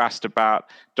question you asked about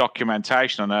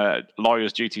documentation and a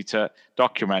lawyer's duty to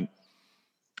document,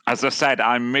 as I said,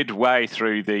 I'm midway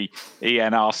through the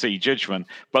ENRC judgment,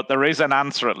 but there is an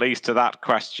answer at least to that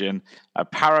question,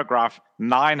 paragraph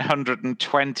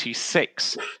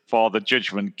 926 for the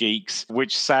judgment geeks,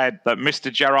 which said that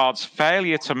Mr. Gerard's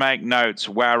failure to make notes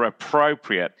where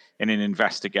appropriate in an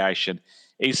investigation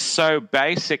is so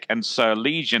basic and so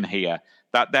legion here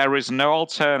that there is no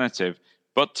alternative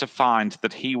but to find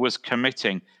that he was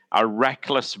committing a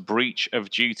reckless breach of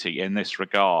duty in this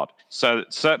regard. So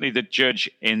certainly the judge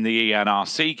in the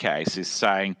ENRC case is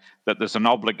saying that there's an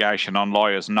obligation on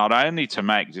lawyers not only to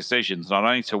make decisions, not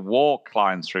only to walk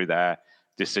clients through their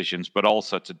decisions, but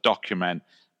also to document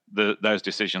those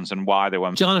decisions and why they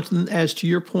were. Jonathan, as to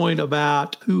your point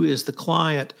about who is the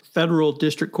client, federal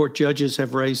district court judges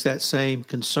have raised that same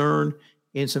concern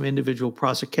in some individual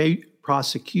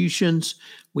prosecutions.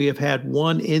 We have had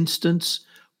one instance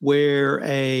where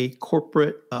a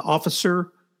corporate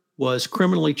officer was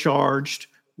criminally charged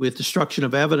with destruction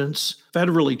of evidence,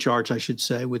 federally charged, I should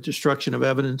say, with destruction of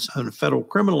evidence on a federal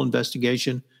criminal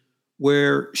investigation,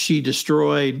 where she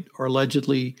destroyed or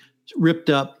allegedly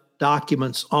ripped up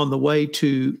documents on the way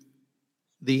to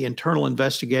the internal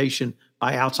investigation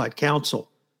by outside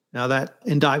counsel. Now, that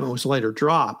indictment was later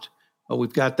dropped, but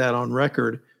we've got that on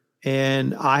record.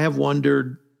 And I have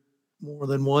wondered more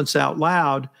than once out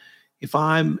loud, if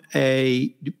I'm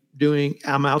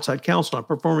outside counsel, I'm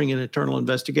performing an internal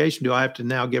investigation, do I have to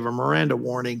now give a Miranda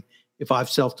warning if I've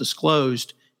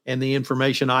self-disclosed and the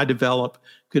information I develop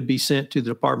could be sent to the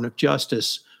Department of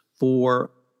Justice for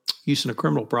use in a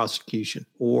criminal prosecution,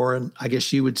 or I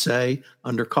guess you would say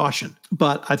under caution.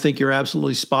 But I think you're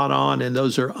absolutely spot on, and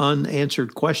those are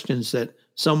unanswered questions that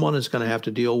someone is going to have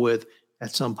to deal with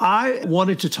at some point. I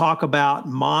wanted to talk about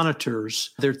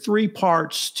monitors. There are three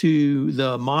parts to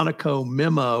the Monaco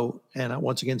memo, and I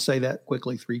once again say that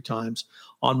quickly 3 times,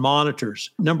 on monitors.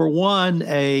 Number one,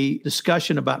 a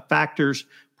discussion about factors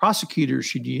prosecutors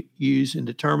should use in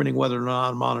determining whether or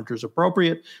not a monitor is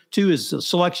appropriate. 2 is the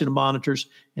selection of monitors,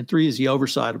 and 3 is the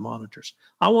oversight of monitors.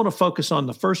 I want to focus on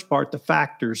the first part, the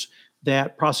factors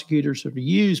that prosecutors are to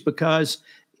use, because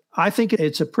I think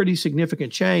it's a pretty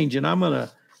significant change, and I'm going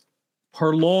to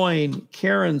purloin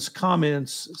Karen's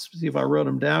comments, see if I wrote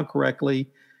them down correctly.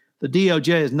 The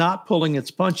DOJ is not pulling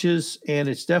its punches, and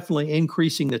it's definitely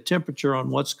increasing the temperature on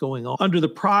what's going on. Under the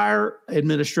prior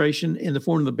administration, in the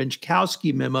form of the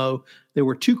Benczkowski memo, there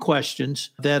were 2 questions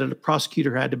that a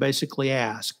prosecutor had to basically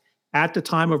ask. At the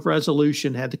time of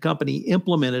resolution, had the company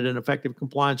implemented an effective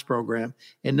compliance program?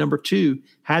 And number 2,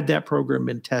 had that program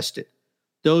been tested?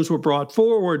 Those were brought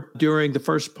forward during the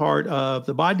first part of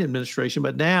the Biden administration,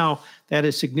 but now that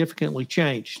has significantly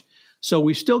changed. So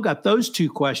we've still got those 2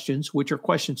 questions, which are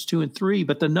questions 2 and 3,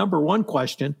 but the number 1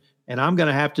 question, and I'm going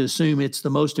to have to assume it's the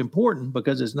most important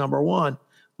because it's number 1,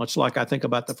 much like I think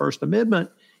about the First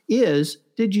Amendment, is,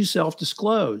 did you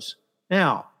self-disclose?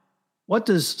 Now, what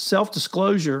does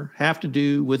self-disclosure have to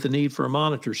do with the need for a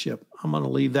monitorship? I'm going to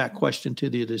leave that question to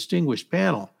the distinguished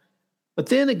panel. But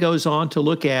then it goes on to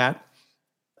look at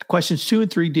questions 2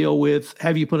 and 3 deal with,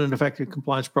 have you put an effective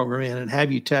compliance program in and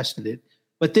have you tested it?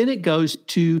 But then it goes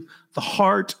to the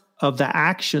heart of the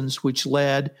actions which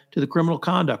led to the criminal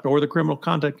conduct or the criminal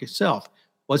conduct itself.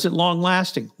 Was it long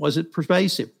lasting? Was it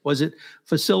pervasive? Was it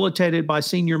facilitated by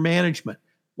senior management?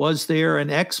 Was there an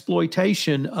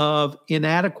exploitation of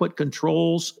inadequate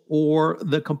controls or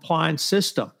the compliance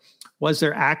system? Was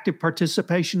there active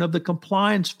participation of the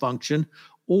compliance function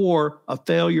or a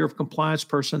failure of compliance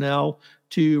personnel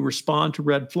to respond to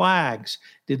red flags?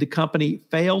 Did the company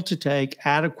fail to take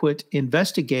adequate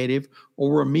investigative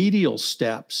or remedial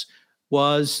steps?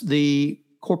 Was the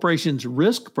corporation's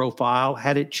risk profile,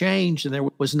 had it changed and there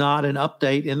was not an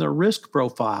update in their risk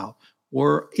profile?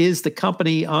 Or is the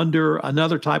company under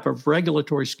another type of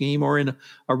regulatory scheme or in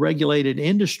a regulated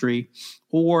industry?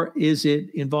 Or is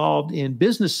it involved in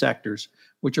business sectors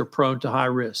which are prone to high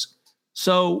risk.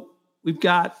 So we've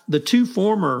got the two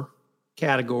former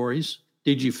categories,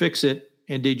 did you fix it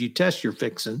and did you test your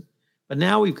fixing? But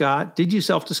now we've got, did you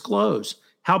self-disclose?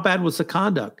 How bad was the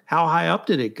conduct? How high up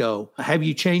did it go? Have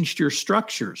you changed your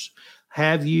structures?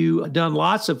 Have you done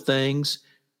lots of things,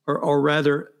 or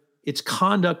rather, it's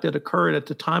conduct that occurred at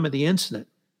the time of the incident?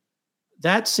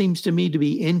 That seems to me to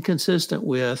be inconsistent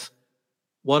with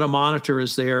what a monitor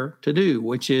is there to do,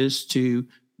 which is to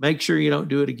make sure you don't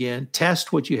do it again,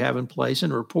 test what you have in place,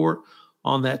 and report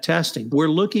on that testing. We're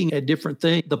looking at different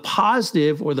things. The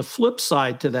positive or the flip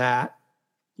side to that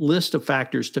list of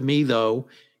factors to me, though,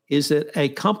 is that a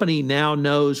company now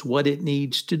knows what it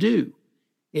needs to do.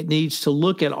 It needs to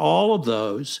look at all of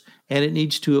those, and it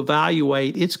needs to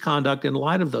evaluate its conduct in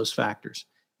light of those factors.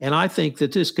 And I think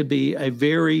that this could be a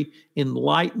very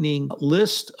enlightening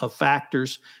list of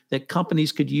factors that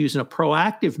companies could use in a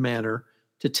proactive manner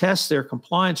to test their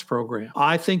compliance program.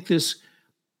 I think this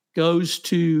goes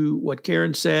to what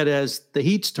Karen said as the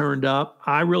heat's turned up.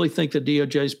 I really think the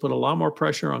DOJ's put a lot more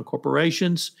pressure on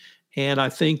corporations. And I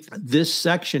think this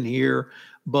section here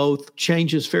both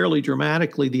changes fairly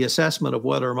dramatically the assessment of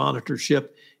whether monitorship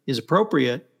is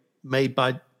appropriate made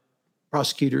by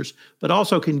prosecutors, but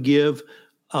also can give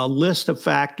a list of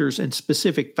factors and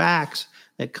specific facts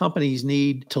that companies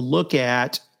need to look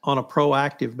at on a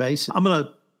proactive basis. I'm going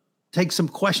to take some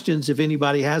questions if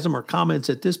anybody has them or comments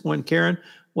at this point. Karen,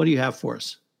 what do you have for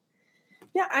us?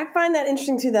 Yeah, I find that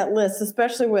interesting too, that list,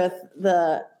 especially with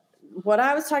what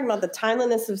I was talking about, the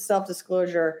timeliness of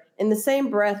self-disclosure in the same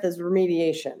breath as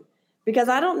remediation, because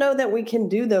I don't know that we can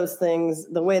do those things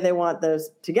the way they want those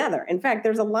together. In fact,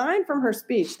 there's a line from her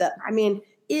speech that,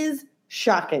 is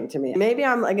shocking to me. Maybe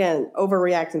I'm, again,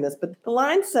 overreacting this, but the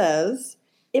line says,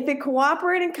 if a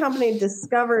cooperating company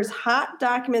discovers hot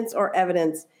documents or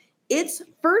evidence, its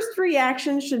first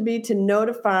reaction should be to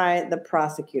notify the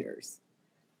prosecutors.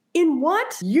 In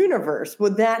what universe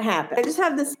would that happen? I just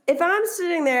have this. If I'm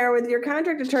sitting there with your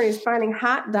contract attorneys finding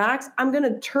hot docs, I'm going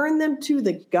to turn them to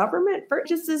the government for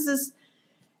just this.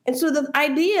 And so the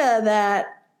idea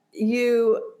that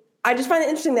I just find it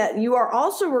interesting that you are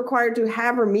also required to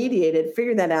have remediated,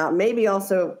 figure that out, maybe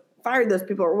also fired those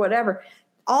people or whatever.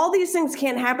 All these things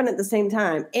can't happen at the same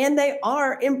time. And they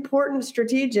are important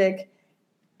strategic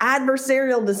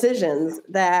adversarial decisions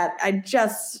that I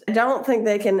just don't think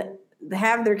they can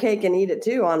have their cake and eat it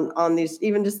too on these.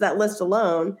 Even just that list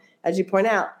alone, as you point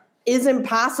out, is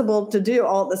impossible to do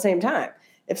all at the same time.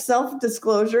 If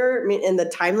self-disclosure and the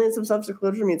timeliness of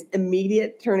self-disclosure means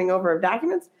immediate turning over of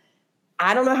documents,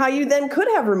 I don't know how you then could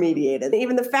have remediated.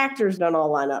 Even the factors don't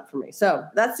all line up for me. So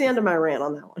that's the end of my rant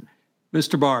on that one.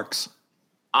 Mr. Barks.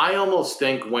 I almost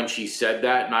think when she said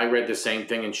that, and I read the same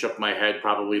thing and shook my head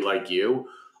probably like you,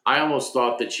 I almost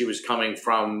thought that she was coming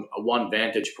from one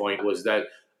vantage point, was that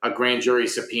a grand jury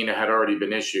subpoena had already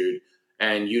been issued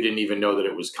and you didn't even know that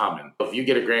it was coming. If you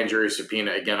get a grand jury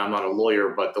subpoena, again, I'm not a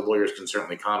lawyer, but the lawyers can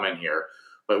certainly comment here.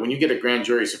 But when you get a grand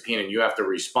jury subpoena and you have to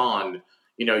respond,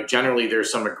 generally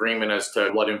there's some agreement as to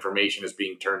what information is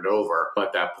being turned over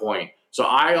at that point. So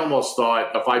I almost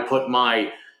thought if I put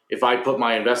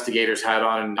my investigator's hat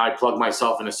on and I plug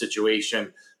myself in a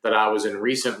situation that I was in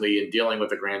recently in dealing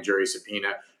with a grand jury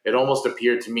subpoena, it almost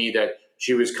appeared to me that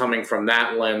she was coming from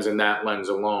that lens and that lens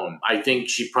alone. I think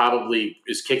she probably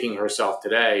is kicking herself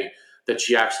today that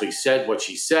she actually said what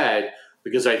she said,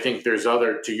 because I think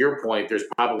to your point, there's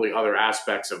probably other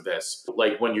aspects of this.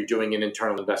 Like when you're doing an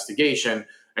internal investigation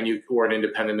or an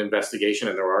independent investigation,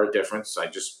 and there are a difference, I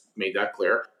just made that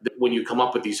clear. When you come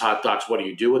up with these hot docs, what do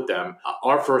you do with them?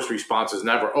 Our first response is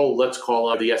never, let's call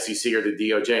up the SEC or the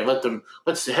DOJ and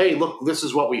let's say, hey, look, this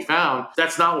is what we found.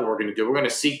 That's not what we're going to do. We're going to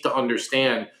seek to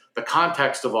understand the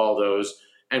context of all those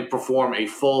and perform a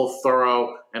full,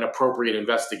 thorough, and appropriate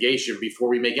investigation before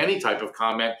we make any type of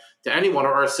comment to anyone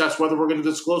or assess whether we're going to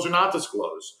disclose or not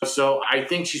disclose. So I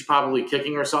think she's probably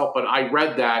kicking herself, but I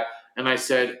read that and I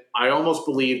said, I almost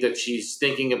believe that she's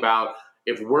thinking about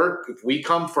if we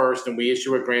come first and we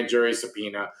issue a grand jury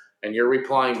subpoena and you're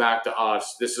replying back to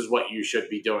us, this is what you should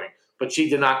be doing. But she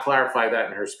did not clarify that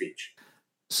in her speech.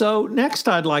 So next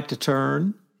I'd like to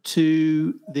turn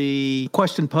to the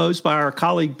question posed by our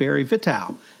colleague, Barry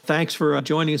Vitale. Thanks for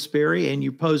joining us, Barry, and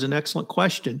you pose an excellent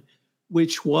question,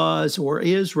 which was, or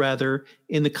is rather,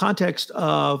 in the context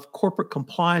of corporate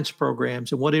compliance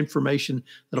programs and what information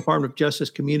the Department of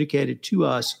Justice communicated to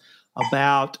us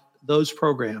about those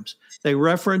programs. They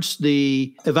referenced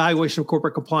the Evaluation of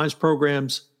Corporate Compliance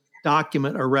Programs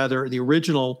document, or rather the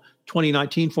original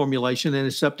 2019 formulation, and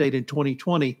it's updated in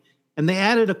 2020. And they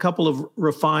added a couple of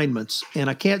refinements, and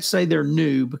I can't say they're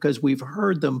new because we've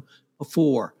heard them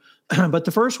before. But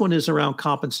the first one is around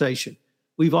compensation.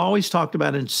 We've always talked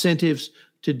about incentives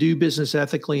to do business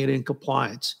ethically and in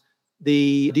compliance.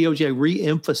 The DOJ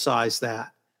re-emphasized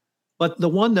that. But the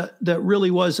one that really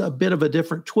was a bit of a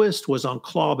different twist was on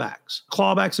clawbacks.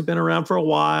 Clawbacks have been around for a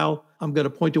while. I'm going to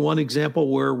point to one example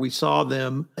where we saw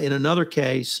them in another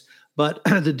case, but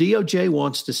the DOJ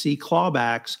wants to see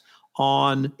clawbacks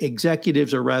on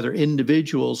executives, or rather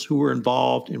individuals, who were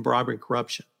involved in bribery and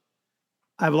corruption.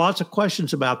 I have lots of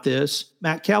questions about this.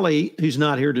 Matt Kelly, who's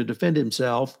not here to defend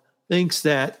himself, thinks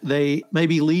that they may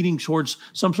be leading towards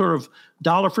some sort of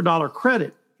dollar for dollar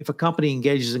credit if a company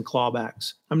engages in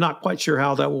clawbacks. I'm not quite sure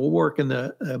how that will work in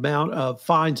the amount of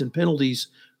fines and penalties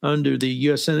under the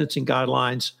U.S. sentencing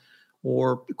guidelines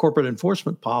or corporate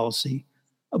enforcement policy.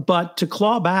 But to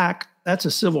claw back, that's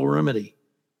a civil remedy.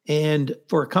 And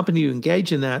for a company to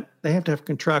engage in that, they have to have a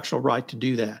contractual right to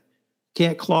do that.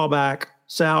 Can't claw back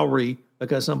salary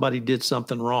because somebody did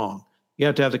something wrong. You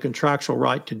have to have the contractual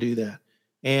right to do that.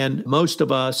 And most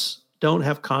of us don't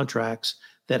have contracts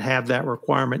that have that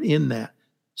requirement in that.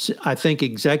 I think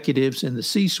executives in the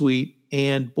C-suite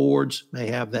and boards may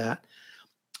have that.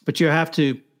 But you have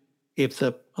to,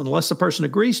 unless the person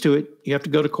agrees to it, you have to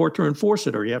go to court to enforce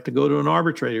it, or you have to go to an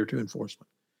arbitrator to enforce it.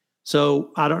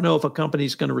 So I don't know if a company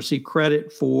is going to receive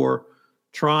credit for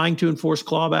trying to enforce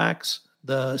clawbacks.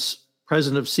 The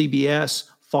president of CBS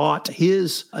fought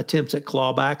his attempts at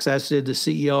clawbacks, as did the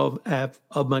CEO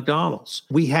of McDonald's.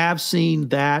 We have seen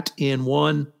that in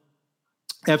one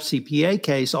FCPA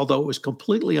case, although it was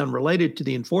completely unrelated to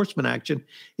the enforcement action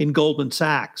in Goldman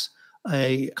Sachs.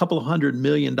 A couple of $100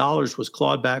 million was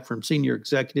clawed back from senior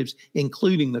executives,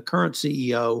 including the current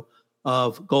CEO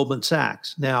of Goldman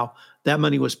Sachs. Now, that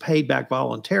money was paid back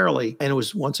voluntarily, and it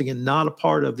was, once again, not a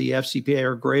part of the FCPA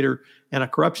or greater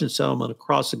anti-corruption settlement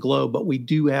across the globe, but we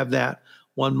do have that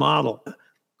one model.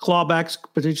 Clawbacks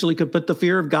potentially could put the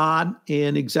fear of God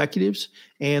in executives,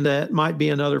 and that might be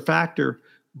another factor.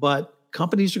 But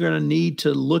companies are going to need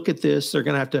to look at this. They're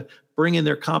going to have to bring in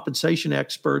their compensation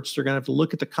experts. They're going to have to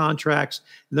look at the contracts,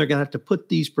 and they're going to have to put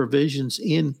these provisions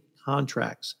in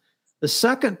contracts. The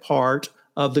second part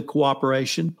of the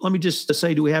cooperation, let me just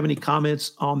say, do we have any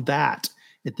comments on that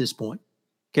at this point?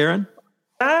 Karen?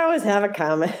 I always have a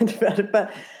comment about it,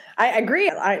 but I agree.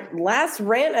 Last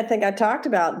rant, I think I talked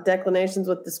about declinations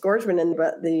with disgorgement,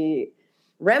 but the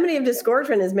remedy of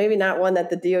disgorgement is maybe not one that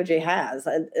the DOJ has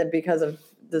because of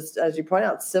this, as you point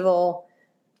out,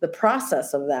 the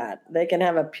process of that. They can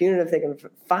have a punitive, they can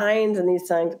fines and these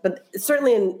things, but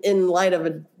certainly in light of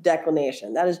a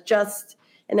declination, that is just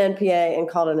an NPA and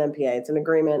called an NPA. It's an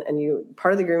agreement, and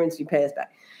part of the agreement is you pay us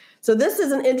back. So this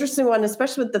is an interesting one,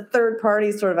 especially with the third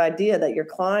party sort of idea that you're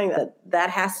clawing that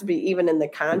has to be even in the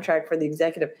contract for the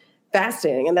executive.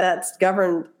 Fascinating. And that's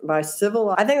governed by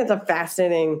civil. I think that's a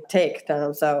fascinating take,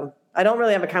 Tom. So I don't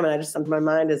really have a comment. My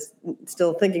mind is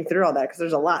still thinking through all that because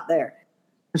there's a lot there.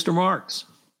 Mr. Marks.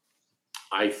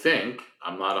 I think,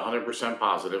 I'm not 100%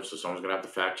 positive, so someone's going to have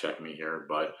to fact check me here,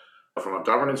 but from a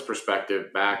governance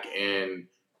perspective, back in,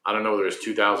 I don't know whether it was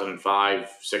 2005,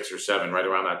 6 or 7, right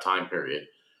around that time period,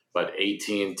 but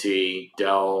AT&T,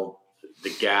 Dell,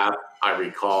 the Gap, I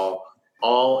recall,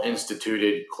 all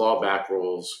instituted clawback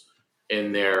rules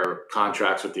in their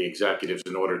contracts with the executives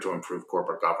in order to improve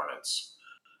corporate governance.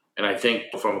 And I think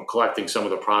from collecting some of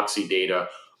the proxy data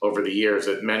over the years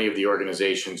that many of the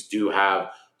organizations do have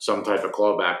some type of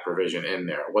clawback provision in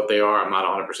there. What they are, I'm not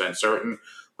 100% certain,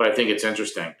 but I think it's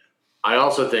interesting. I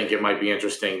also think it might be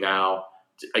interesting now,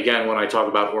 again, when I talk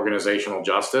about organizational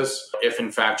justice, if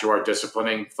in fact you are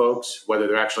disciplining folks, whether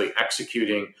they're actually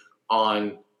executing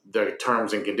on the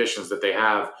terms and conditions that they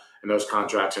have in those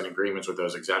contracts and agreements with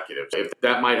those executives. If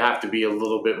that might have to be a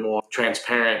little bit more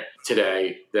transparent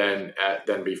today than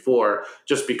before,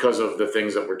 just because of the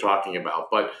things that we're talking about.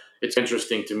 But it's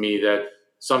interesting to me that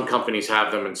some companies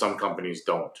have them and some companies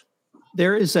don't.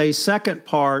 There is a second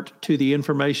part to the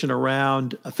information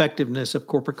around effectiveness of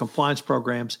corporate compliance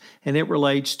programs, and it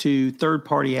relates to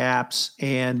third-party apps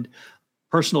and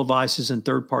personal devices and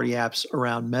third-party apps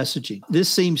around messaging. This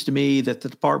seems to me that the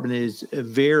department is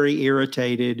very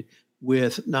irritated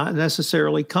with not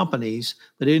necessarily companies,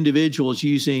 but individuals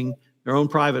using their own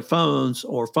private phones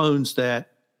or phones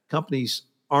that companies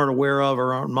aren't aware of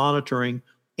or aren't monitoring,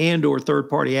 and or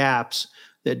third-party apps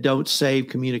that don't save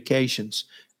communications.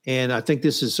 And I think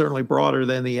this is certainly broader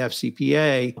than the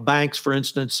FCPA. Banks, for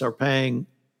instance, are paying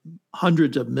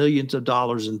hundreds of millions of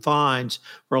dollars in fines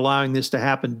for allowing this to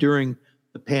happen during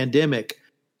the pandemic.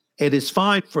 It is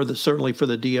fine certainly for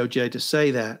the DOJ to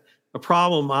say that. The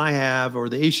problem I have, or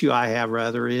the issue I have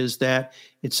rather, is that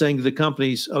it's saying to the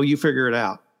companies, oh, you figure it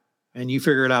out, and you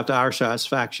figure it out to our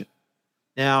satisfaction.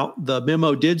 Now, the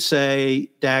memo did say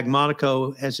DAG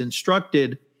Monaco has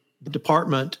instructed the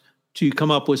department to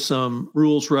come up with some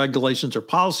rules, regulations, or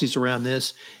policies around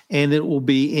this, and it will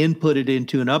be inputted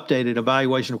into an updated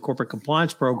evaluation of corporate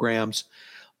compliance programs.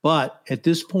 But at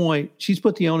this point, she's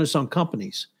put the onus on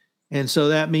companies. And so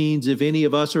that means if any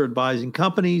of us are advising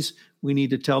companies, we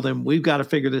need to tell them we've got to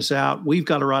figure this out. We've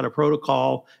got to write a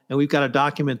protocol, and we've got to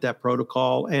document that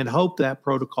protocol and hope that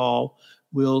protocol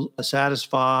will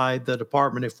satisfy the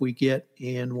department if we get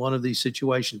in one of these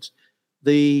situations.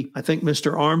 I think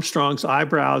Mr. Armstrong's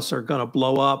eyebrows are going to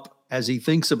blow up as he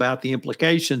thinks about the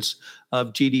implications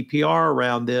of GDPR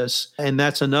around this. And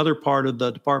that's another part of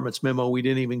the department's memo we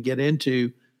didn't even get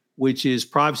into, which is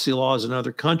privacy laws in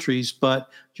other countries. But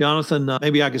Jonathan,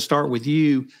 maybe I could start with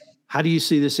you. How do you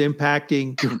see this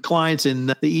impacting your clients in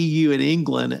the EU and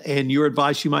England, and your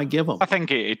advice you might give them? I think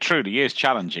it truly is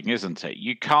challenging, isn't it?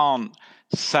 You can't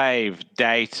save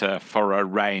data for a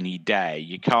rainy day.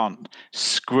 You can't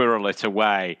squirrel it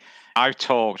away. I've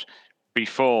talked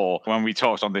before, when we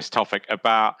talked on this topic,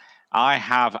 about I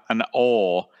have an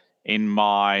oar in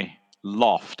my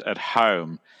loft at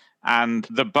home, and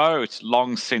the boat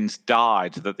long since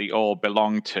died that the oar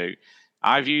belonged to.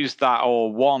 I've used that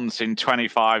oar once in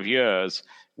 25 years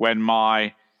when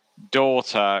my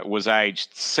daughter was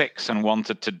aged 6 and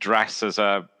wanted to dress as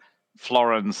a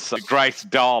Florence Grace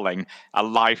Darling, a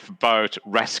lifeboat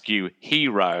rescue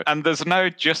hero. And there's no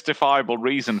justifiable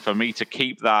reason for me to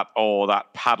keep that oar,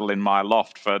 that paddle in my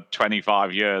loft for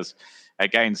 25 years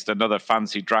against another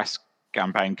fancy dress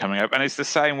campaign coming up. And it's the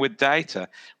same with data.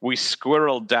 We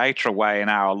squirrel data away in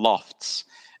our lofts,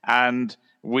 and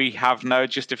we have no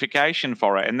justification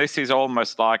for it. And this is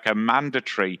almost like a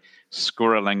mandatory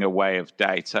squirreling away of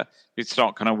data. It's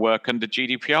not going to work under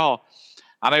GDPR.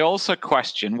 And I also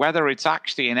question whether it's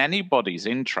actually in anybody's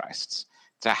interests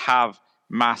to have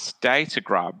mass data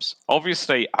grabs.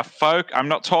 Obviously, I'm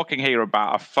not talking here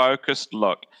about a focused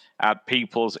look at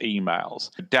people's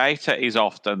emails. Data is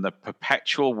often the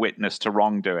perpetual witness to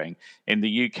wrongdoing. In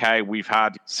the UK, we've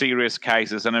had serious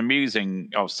cases and amusing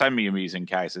or semi-amusing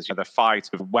cases. The fight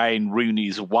of Wayne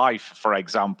Rooney's wife, for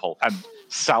example, and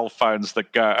cell phones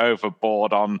that go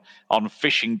overboard on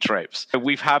fishing trips.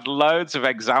 We've had loads of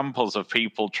examples of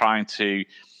people trying to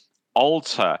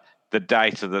alter the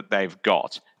data that they've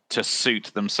got to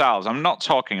suit themselves. I'm not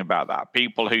talking about that.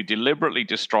 People who deliberately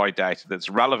destroy data that's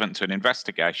relevant to an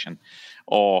investigation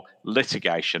or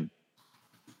litigation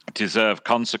deserve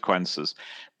consequences.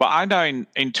 But I know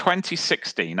in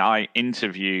 2016, I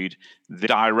interviewed the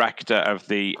director of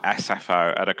the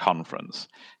SFO at a conference,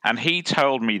 and he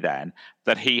told me then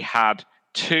that he had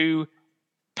 2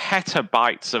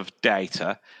 petabytes of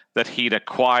data that he'd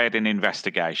acquired in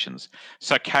investigations.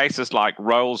 So cases like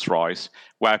Rolls-Royce,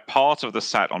 where part of the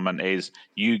settlement is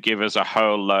you give us a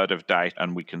whole load of data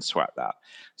and we can sweat that.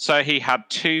 So he had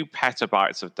 2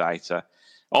 petabytes of data.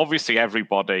 Obviously,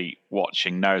 everybody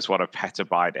watching knows what a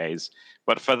petabyte is.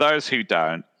 But for those who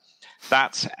don't,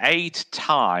 that's 8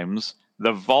 times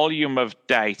the volume of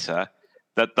data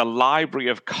that the Library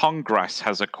of Congress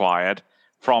has acquired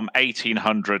from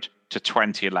 1800 to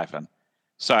 2011.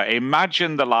 So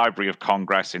imagine the Library of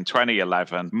Congress in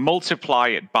 2011, multiply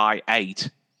it by 8,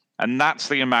 and that's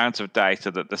the amount of data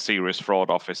that the Serious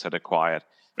Fraud Office had acquired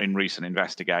in recent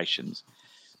investigations.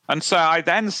 And so I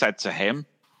then said to him,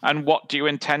 and what do you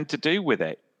intend to do with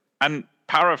it? And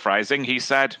paraphrasing, he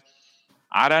said,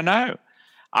 I don't know.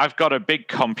 I've got a big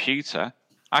computer.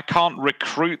 I can't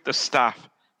recruit the staff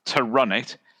to run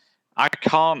it. I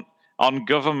can't, on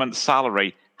government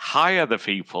salary, hire the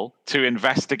people to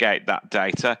investigate that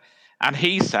data. And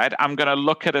he said, I'm going to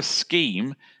look at a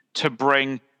scheme to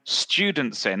bring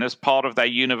students in as part of their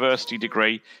university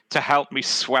degree to help me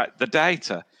sweat the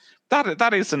data.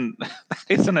 That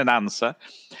isn't an answer.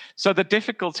 So the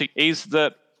difficulty is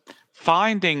that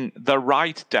finding the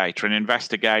right data in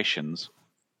investigations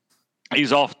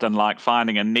is often like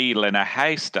finding a needle in a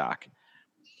haystack.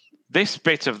 This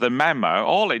bit of the memo,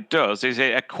 all it does is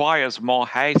it acquires more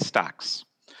haystacks.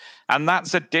 And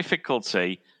that's a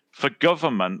difficulty for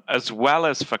government as well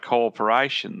as for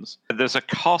corporations. There's a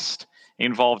cost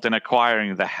involved in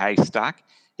acquiring the haystack.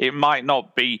 It might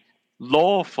not be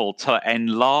lawful to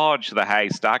enlarge the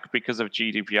haystack because of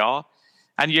GDPR.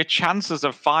 And your chances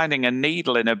of finding a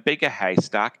needle in a bigger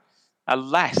haystack are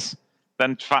less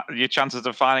than your chances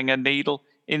of finding a needle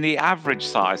in the average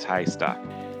size haystack.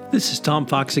 This is Tom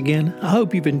Fox again. I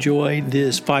hope you've enjoyed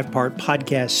this 5-part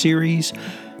podcast series,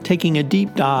 taking a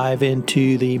deep dive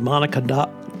into the Monaco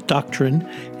Doctrine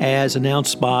as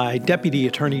announced by Deputy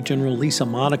Attorney General Lisa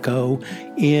Monaco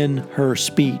in her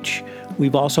speech.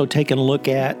 We've also taken a look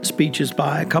at speeches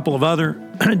by a couple of other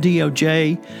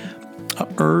DOJers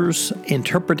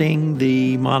interpreting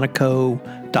the Monaco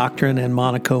Doctrine and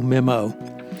Monaco Memo.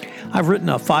 I've written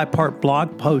a 5-part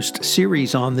blog post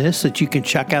series on this that you can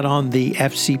check out on the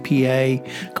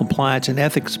FCPA Compliance and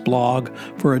Ethics blog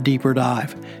for a deeper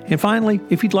dive. And finally,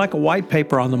 if you'd like a white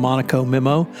paper on the Monaco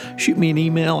Memo, shoot me an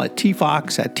email at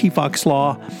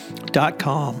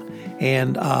tfox@tfoxlaw.com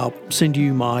and I'll send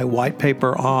you my white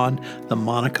paper on the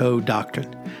Monaco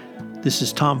Doctrine. This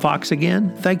is Tom Fox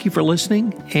again. Thank you for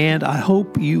listening, and I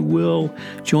hope you will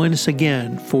join us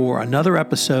again for another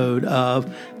episode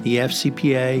of the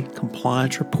FCPA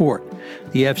Compliance Report.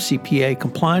 The FCPA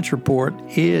Compliance Report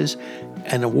is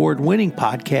an award-winning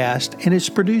podcast, and it's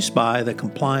produced by the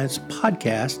Compliance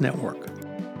Podcast Network.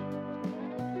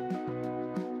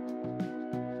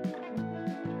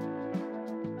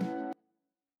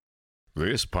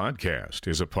 This podcast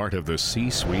is a part of the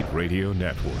C-Suite Radio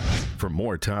Network. For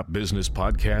more top business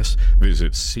podcasts,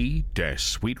 visit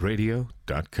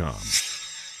c-suiteradio.com.